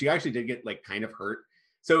woman, and she actually did get like kind of hurt.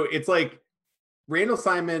 So it's like Randall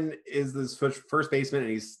Simon is this first baseman,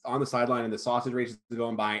 and he's on the sideline, and the sausage race is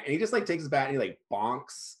going by, and he just like takes his bat and he like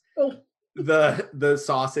bonks the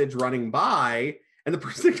sausage running by, and the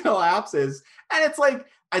person collapses. And it's like,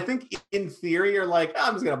 I think in theory you're like,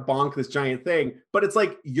 I'm just gonna bonk this giant thing, but it's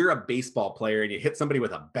like you're a baseball player and you hit somebody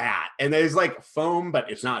with a bat, and there's like foam,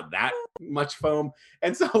 but it's not that much foam,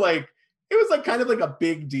 and so like it was like kind of like a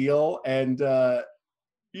big deal. And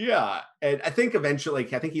and I think eventually,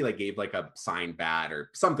 I think he like gave like a signed bat or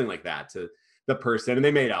something like that to the person, and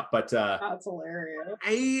they made up. But that's hilarious.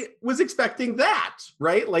 I was expecting that,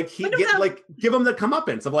 right? Like he'd get like give him the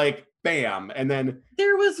comeuppance of like bam, and then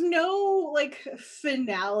there was no like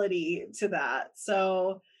finality to that.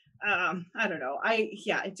 So I don't know.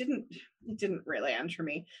 It didn't really enter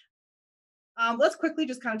me. Let's quickly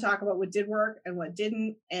just kind of talk about what did work and what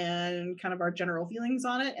didn't, and kind of our general feelings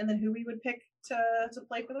on it, and then who we would pick to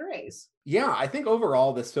play for the Rays. Yeah, I think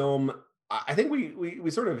overall this film, I think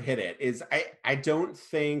we sort of hit it. I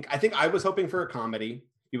think I was hoping for a comedy.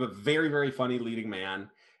 You have a very, very funny leading man,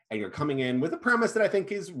 and you're coming in with a premise that I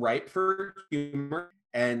think is ripe for humor.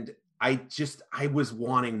 And I was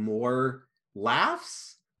wanting more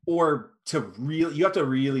laughs, or you have to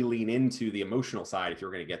really lean into the emotional side if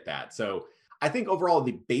you're going to get that. So I think overall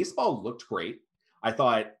the baseball looked great. I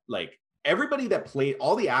thought like everybody that played,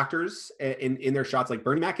 all the actors in their shots, like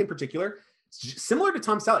Bernie Mac in particular, similar to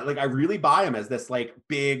Tom Selleck, like I really buy him as this like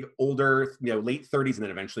big, older, late 30s and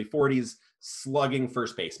then eventually 40s slugging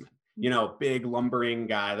first baseman, big lumbering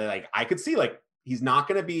guy that like I could see like he's not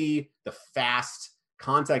going to be the fast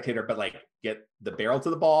contact hitter, but like get the barrel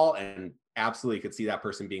to the ball, and absolutely could see that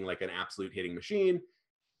person being like an absolute hitting machine.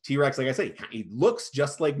 T-Rex, like I say, he looks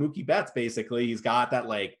just like Mookie Betts, basically. He's got that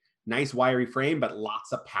like nice wiry frame, but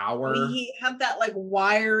lots of power. He had that like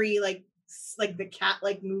wiry, like the cat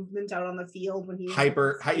like movement out on the field when he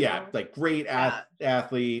like great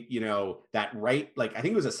athlete, that right, like I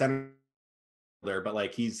think it was a center there, but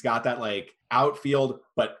like he's got that like outfield,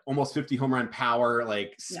 but almost 50 home run power,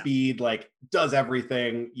 like speed, like does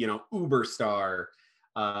everything, uber star.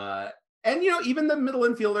 And even the middle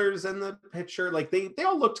infielders and the pitcher, like they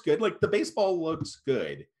all looked good. Like the baseball looked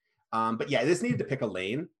good. But yeah, this needed to pick a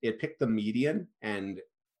lane. It picked the median, and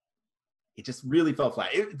it just really fell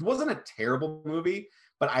flat. It wasn't a terrible movie,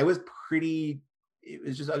 but I was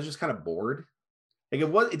just kind of bored. Like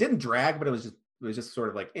it didn't drag, but it was just sort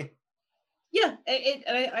of like, eh. Yeah,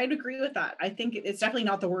 I'd agree with that. I think it's definitely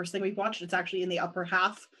not the worst thing we've watched. It's actually in the upper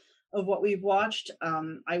half of what we've watched.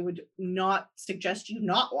 I would not suggest you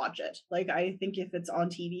not watch it. Like, I think if it's on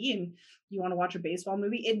TV and you want to watch a baseball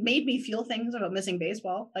movie, it made me feel things about missing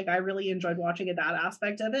baseball. Like, I really enjoyed watching it, that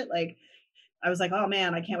aspect of it. Like, I was like, oh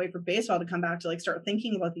man, I can't wait for baseball to come back to like start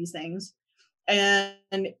thinking about these things.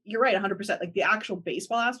 And you're right, 100%. Like the actual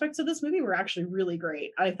baseball aspects of this movie were actually really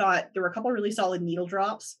great. I thought there were a couple really solid needle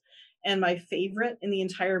drops. And my favorite in the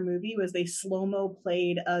entire movie was they slow-mo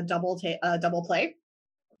played a double play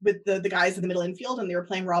with the guys in the middle infield, and they were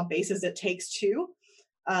playing rob bases. It takes two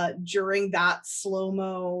during that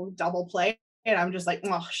slow-mo double play. And I'm just like,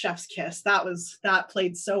 oh, chef's kiss. That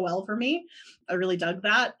played so well for me. I really dug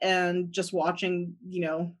that. And just watching,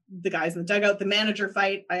 the guys in the dugout, the manager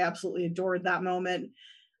fight, I absolutely adored that moment.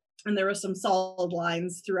 And there were some solid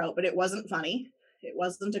lines throughout, but it wasn't funny. It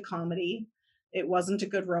wasn't a comedy. It wasn't a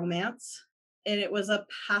good romance. And it was a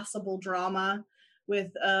passable drama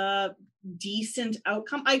with a decent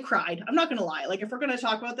outcome. I cried. I'm not going to lie. Like, if we're going to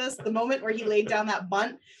talk about this, the moment where he laid down that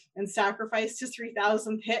bunt and sacrificed his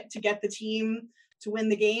 3,000th hit to get the team to win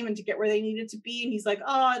the game and to get where they needed to be, and he's like,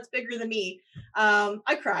 oh, it's bigger than me.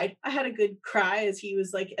 I cried. I had a good cry as he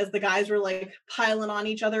was like, as the guys were like piling on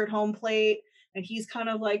each other at home plate, and he's kind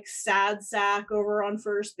of like sad sack over on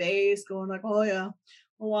first base going like, oh yeah,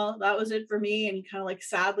 well, that was it for me. And he kind of like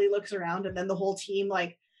sadly looks around, and then the whole team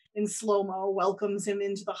like in slow-mo welcomes him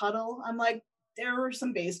into the huddle. I'm like, there were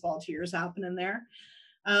some baseball tears happening there.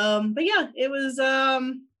 But yeah, it was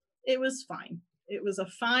fine. It was a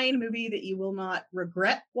fine movie that you will not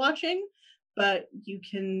regret watching, but you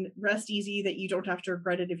can rest easy that you don't have to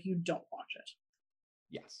regret it if you don't watch it.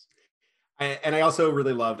 Yes. And I also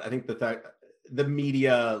really loved, I think the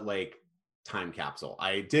media like time capsule.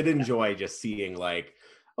 I did enjoy just seeing like,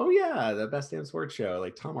 oh yeah, the Best Damn Sports Show,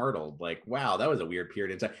 like Tom Arnold, like, wow, that was a weird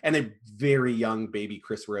period in time. And a very young baby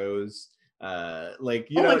Chris Rose. My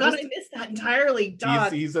God, I missed that entirely.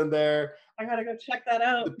 He's in there. I gotta go check that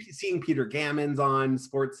out. Seeing Peter Gammons on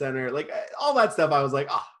Sports Center, like all that stuff, I was like,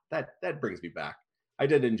 that brings me back. I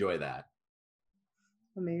did enjoy that.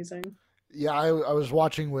 Amazing. Yeah, I was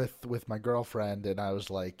watching with my girlfriend, and I was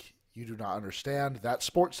like, you do not understand. That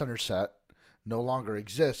Sports Center set no longer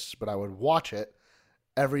exists, but I would watch it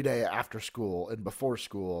every day after school and before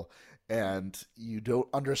school. And you don't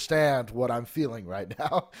understand what I'm feeling right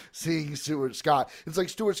now, seeing Stuart Scott. It's like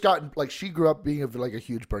Stuart Scott, like she grew up being like a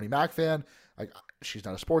huge Bernie Mac fan. Like she's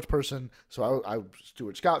not a sports person, so I'm a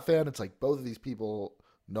Stuart Scott fan. It's like both of these people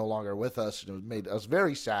no longer with us, and it made us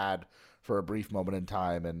very sad for a brief moment in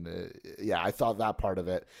time. And I thought that part of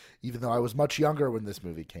it, even though I was much younger when this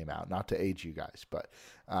movie came out, not to age you guys, but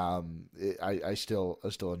I still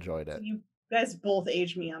enjoyed it. You guys both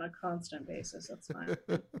age me on a constant basis. That's fine.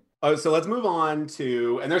 So let's move on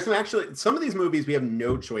to, and there's some of these movies we have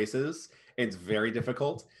no choices. It's very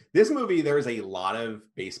difficult. This movie, there's a lot of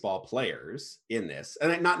baseball players in this,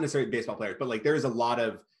 and not necessarily baseball players, but like there's a lot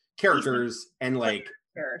of characters and like,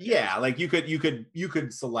 yeah, like you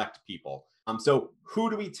could select people. So who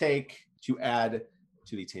do we take to add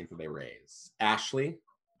to the Tampa Bay Rays? Ashley?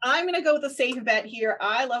 I'm going to go with a safe bet here.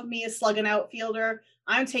 I love me a slugging outfielder.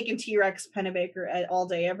 I'm taking T-Rex Pennebaker all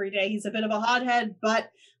day, every day. He's a bit of a hothead,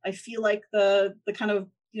 but I feel like the kind of,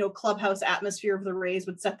 clubhouse atmosphere of the Rays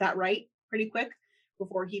would set that right pretty quick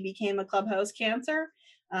before he became a clubhouse cancer.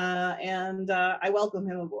 And I welcome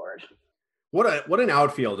him aboard. What an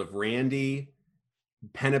outfield of Randy,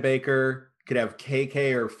 Pennebaker, could have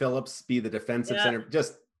KK or Phillips be the defensive center.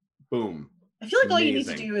 Just boom. I feel like all you need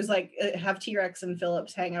to do is like have T-Rex and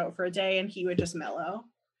Phillips hang out for a day, and he would just mellow.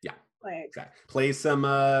 Yeah, like exactly. Play some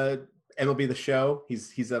MLB The Show.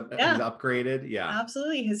 He's upgraded. Yeah,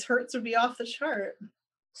 absolutely. His hurts would be off the chart.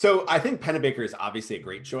 So I think Pennebaker is obviously a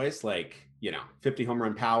great choice. Like 50 home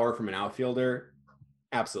run power from an outfielder,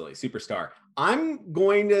 absolutely superstar. I'm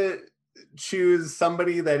going to choose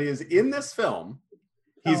somebody that is in this film.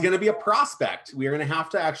 He's going to be a prospect. We are going to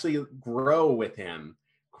have to actually grow with him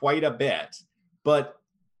quite a bit. But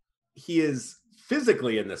he is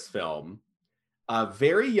physically in this film a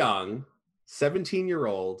very young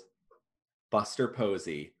 17-year-old Buster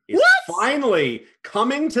Posey is finally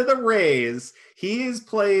coming to the Rays. He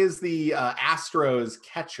plays the Astros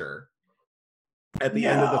catcher at the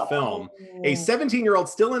end of the film. A 17-year-old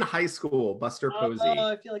still in high school, Buster Posey.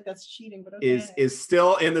 Oh, I feel like that's cheating, but okay. Is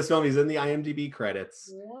still in this film. He's in the IMDb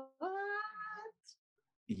credits. What?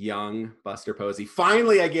 Young Buster Posey.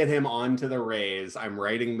 Finally, I get him onto the Rays. I'm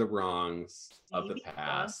righting the wrongs of the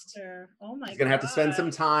past. Buster. Oh my God. He's going to have to spend some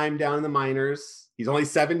time down in the minors. He's only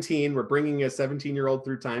 17. We're bringing a 17-year-old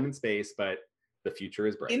through time and space, but the future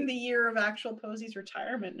is bright. In the year of actual Posey's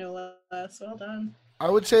retirement, no less. Well done. I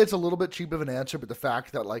would say it's a little bit cheap of an answer, but the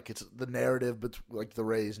fact that like it's the narrative, but like the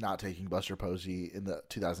Rays not taking Buster Posey in the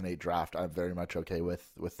 2008 draft, I'm very much okay with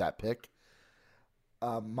that pick.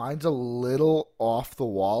 Mine's a little off the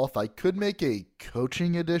wall. If I could make a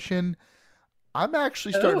coaching edition, I'm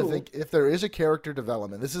actually starting to think if there is a character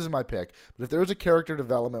development, this isn't my pick, but if there is a character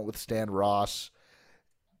development with Stan Ross,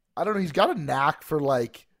 I don't know, he's got a knack for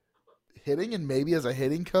like hitting, and maybe as a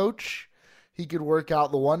hitting coach, he could work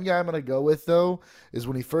out. The one guy I'm going to go with, though, is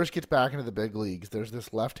when he first gets back into the big leagues, there's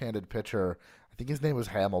this left-handed pitcher, I think his name was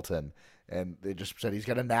Hamilton, and they just said he's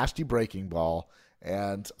got a nasty breaking ball.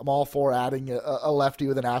 And I'm all for adding a lefty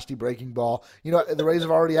with a nasty breaking ball. You know, the Rays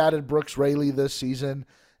have already added Brooks Raley this season.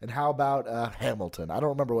 And how about Hamilton? I don't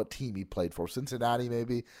remember what team he played for. Cincinnati,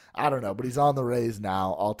 maybe? I don't know. But he's on the Rays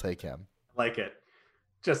now. I'll take him. Like it.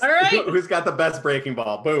 Just all right. Who's got the best breaking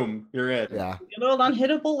ball? Boom. You're in. Yeah. Good old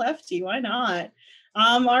unhittable lefty. Why not?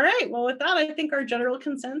 All right. Well, with that, I think our general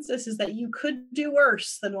consensus is that you could do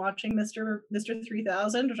worse than watching Mr.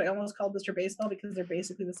 3000, which I almost called Mr. Baseball because they're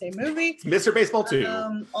basically the same movie. It's Mr. Baseball 2.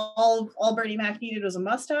 All Bernie Mac needed was a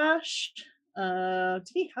mustache. Did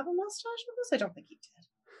he have a mustache with this? I don't think he did.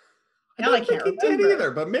 I don't think he did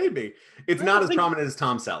either, but maybe. It's not as prominent as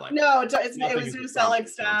Tom Selleck. No, it was Tom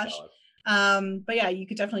Selleck's stash. But yeah, you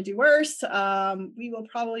could definitely do worse. We will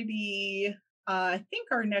probably be, I think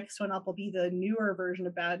our next one up will be the newer version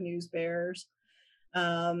of Bad News Bears.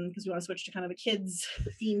 Because we want to switch to kind of a kids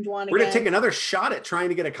themed one. We're going to take another shot at trying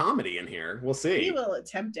to get a comedy in here. We'll see. We will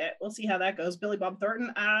attempt it. We'll see how that goes. Billy Bob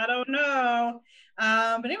Thornton, I don't know.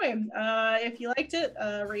 But anyway, if you liked it,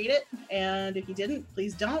 rate it. And if you didn't,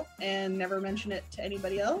 please don't. And never mention it to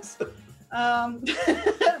anybody else.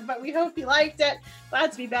 But we hope you liked it.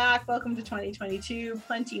 Glad to be back. Welcome to 2022.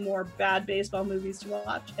 Plenty more bad baseball movies to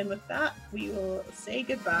watch. And with that, we will say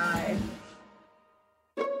goodbye.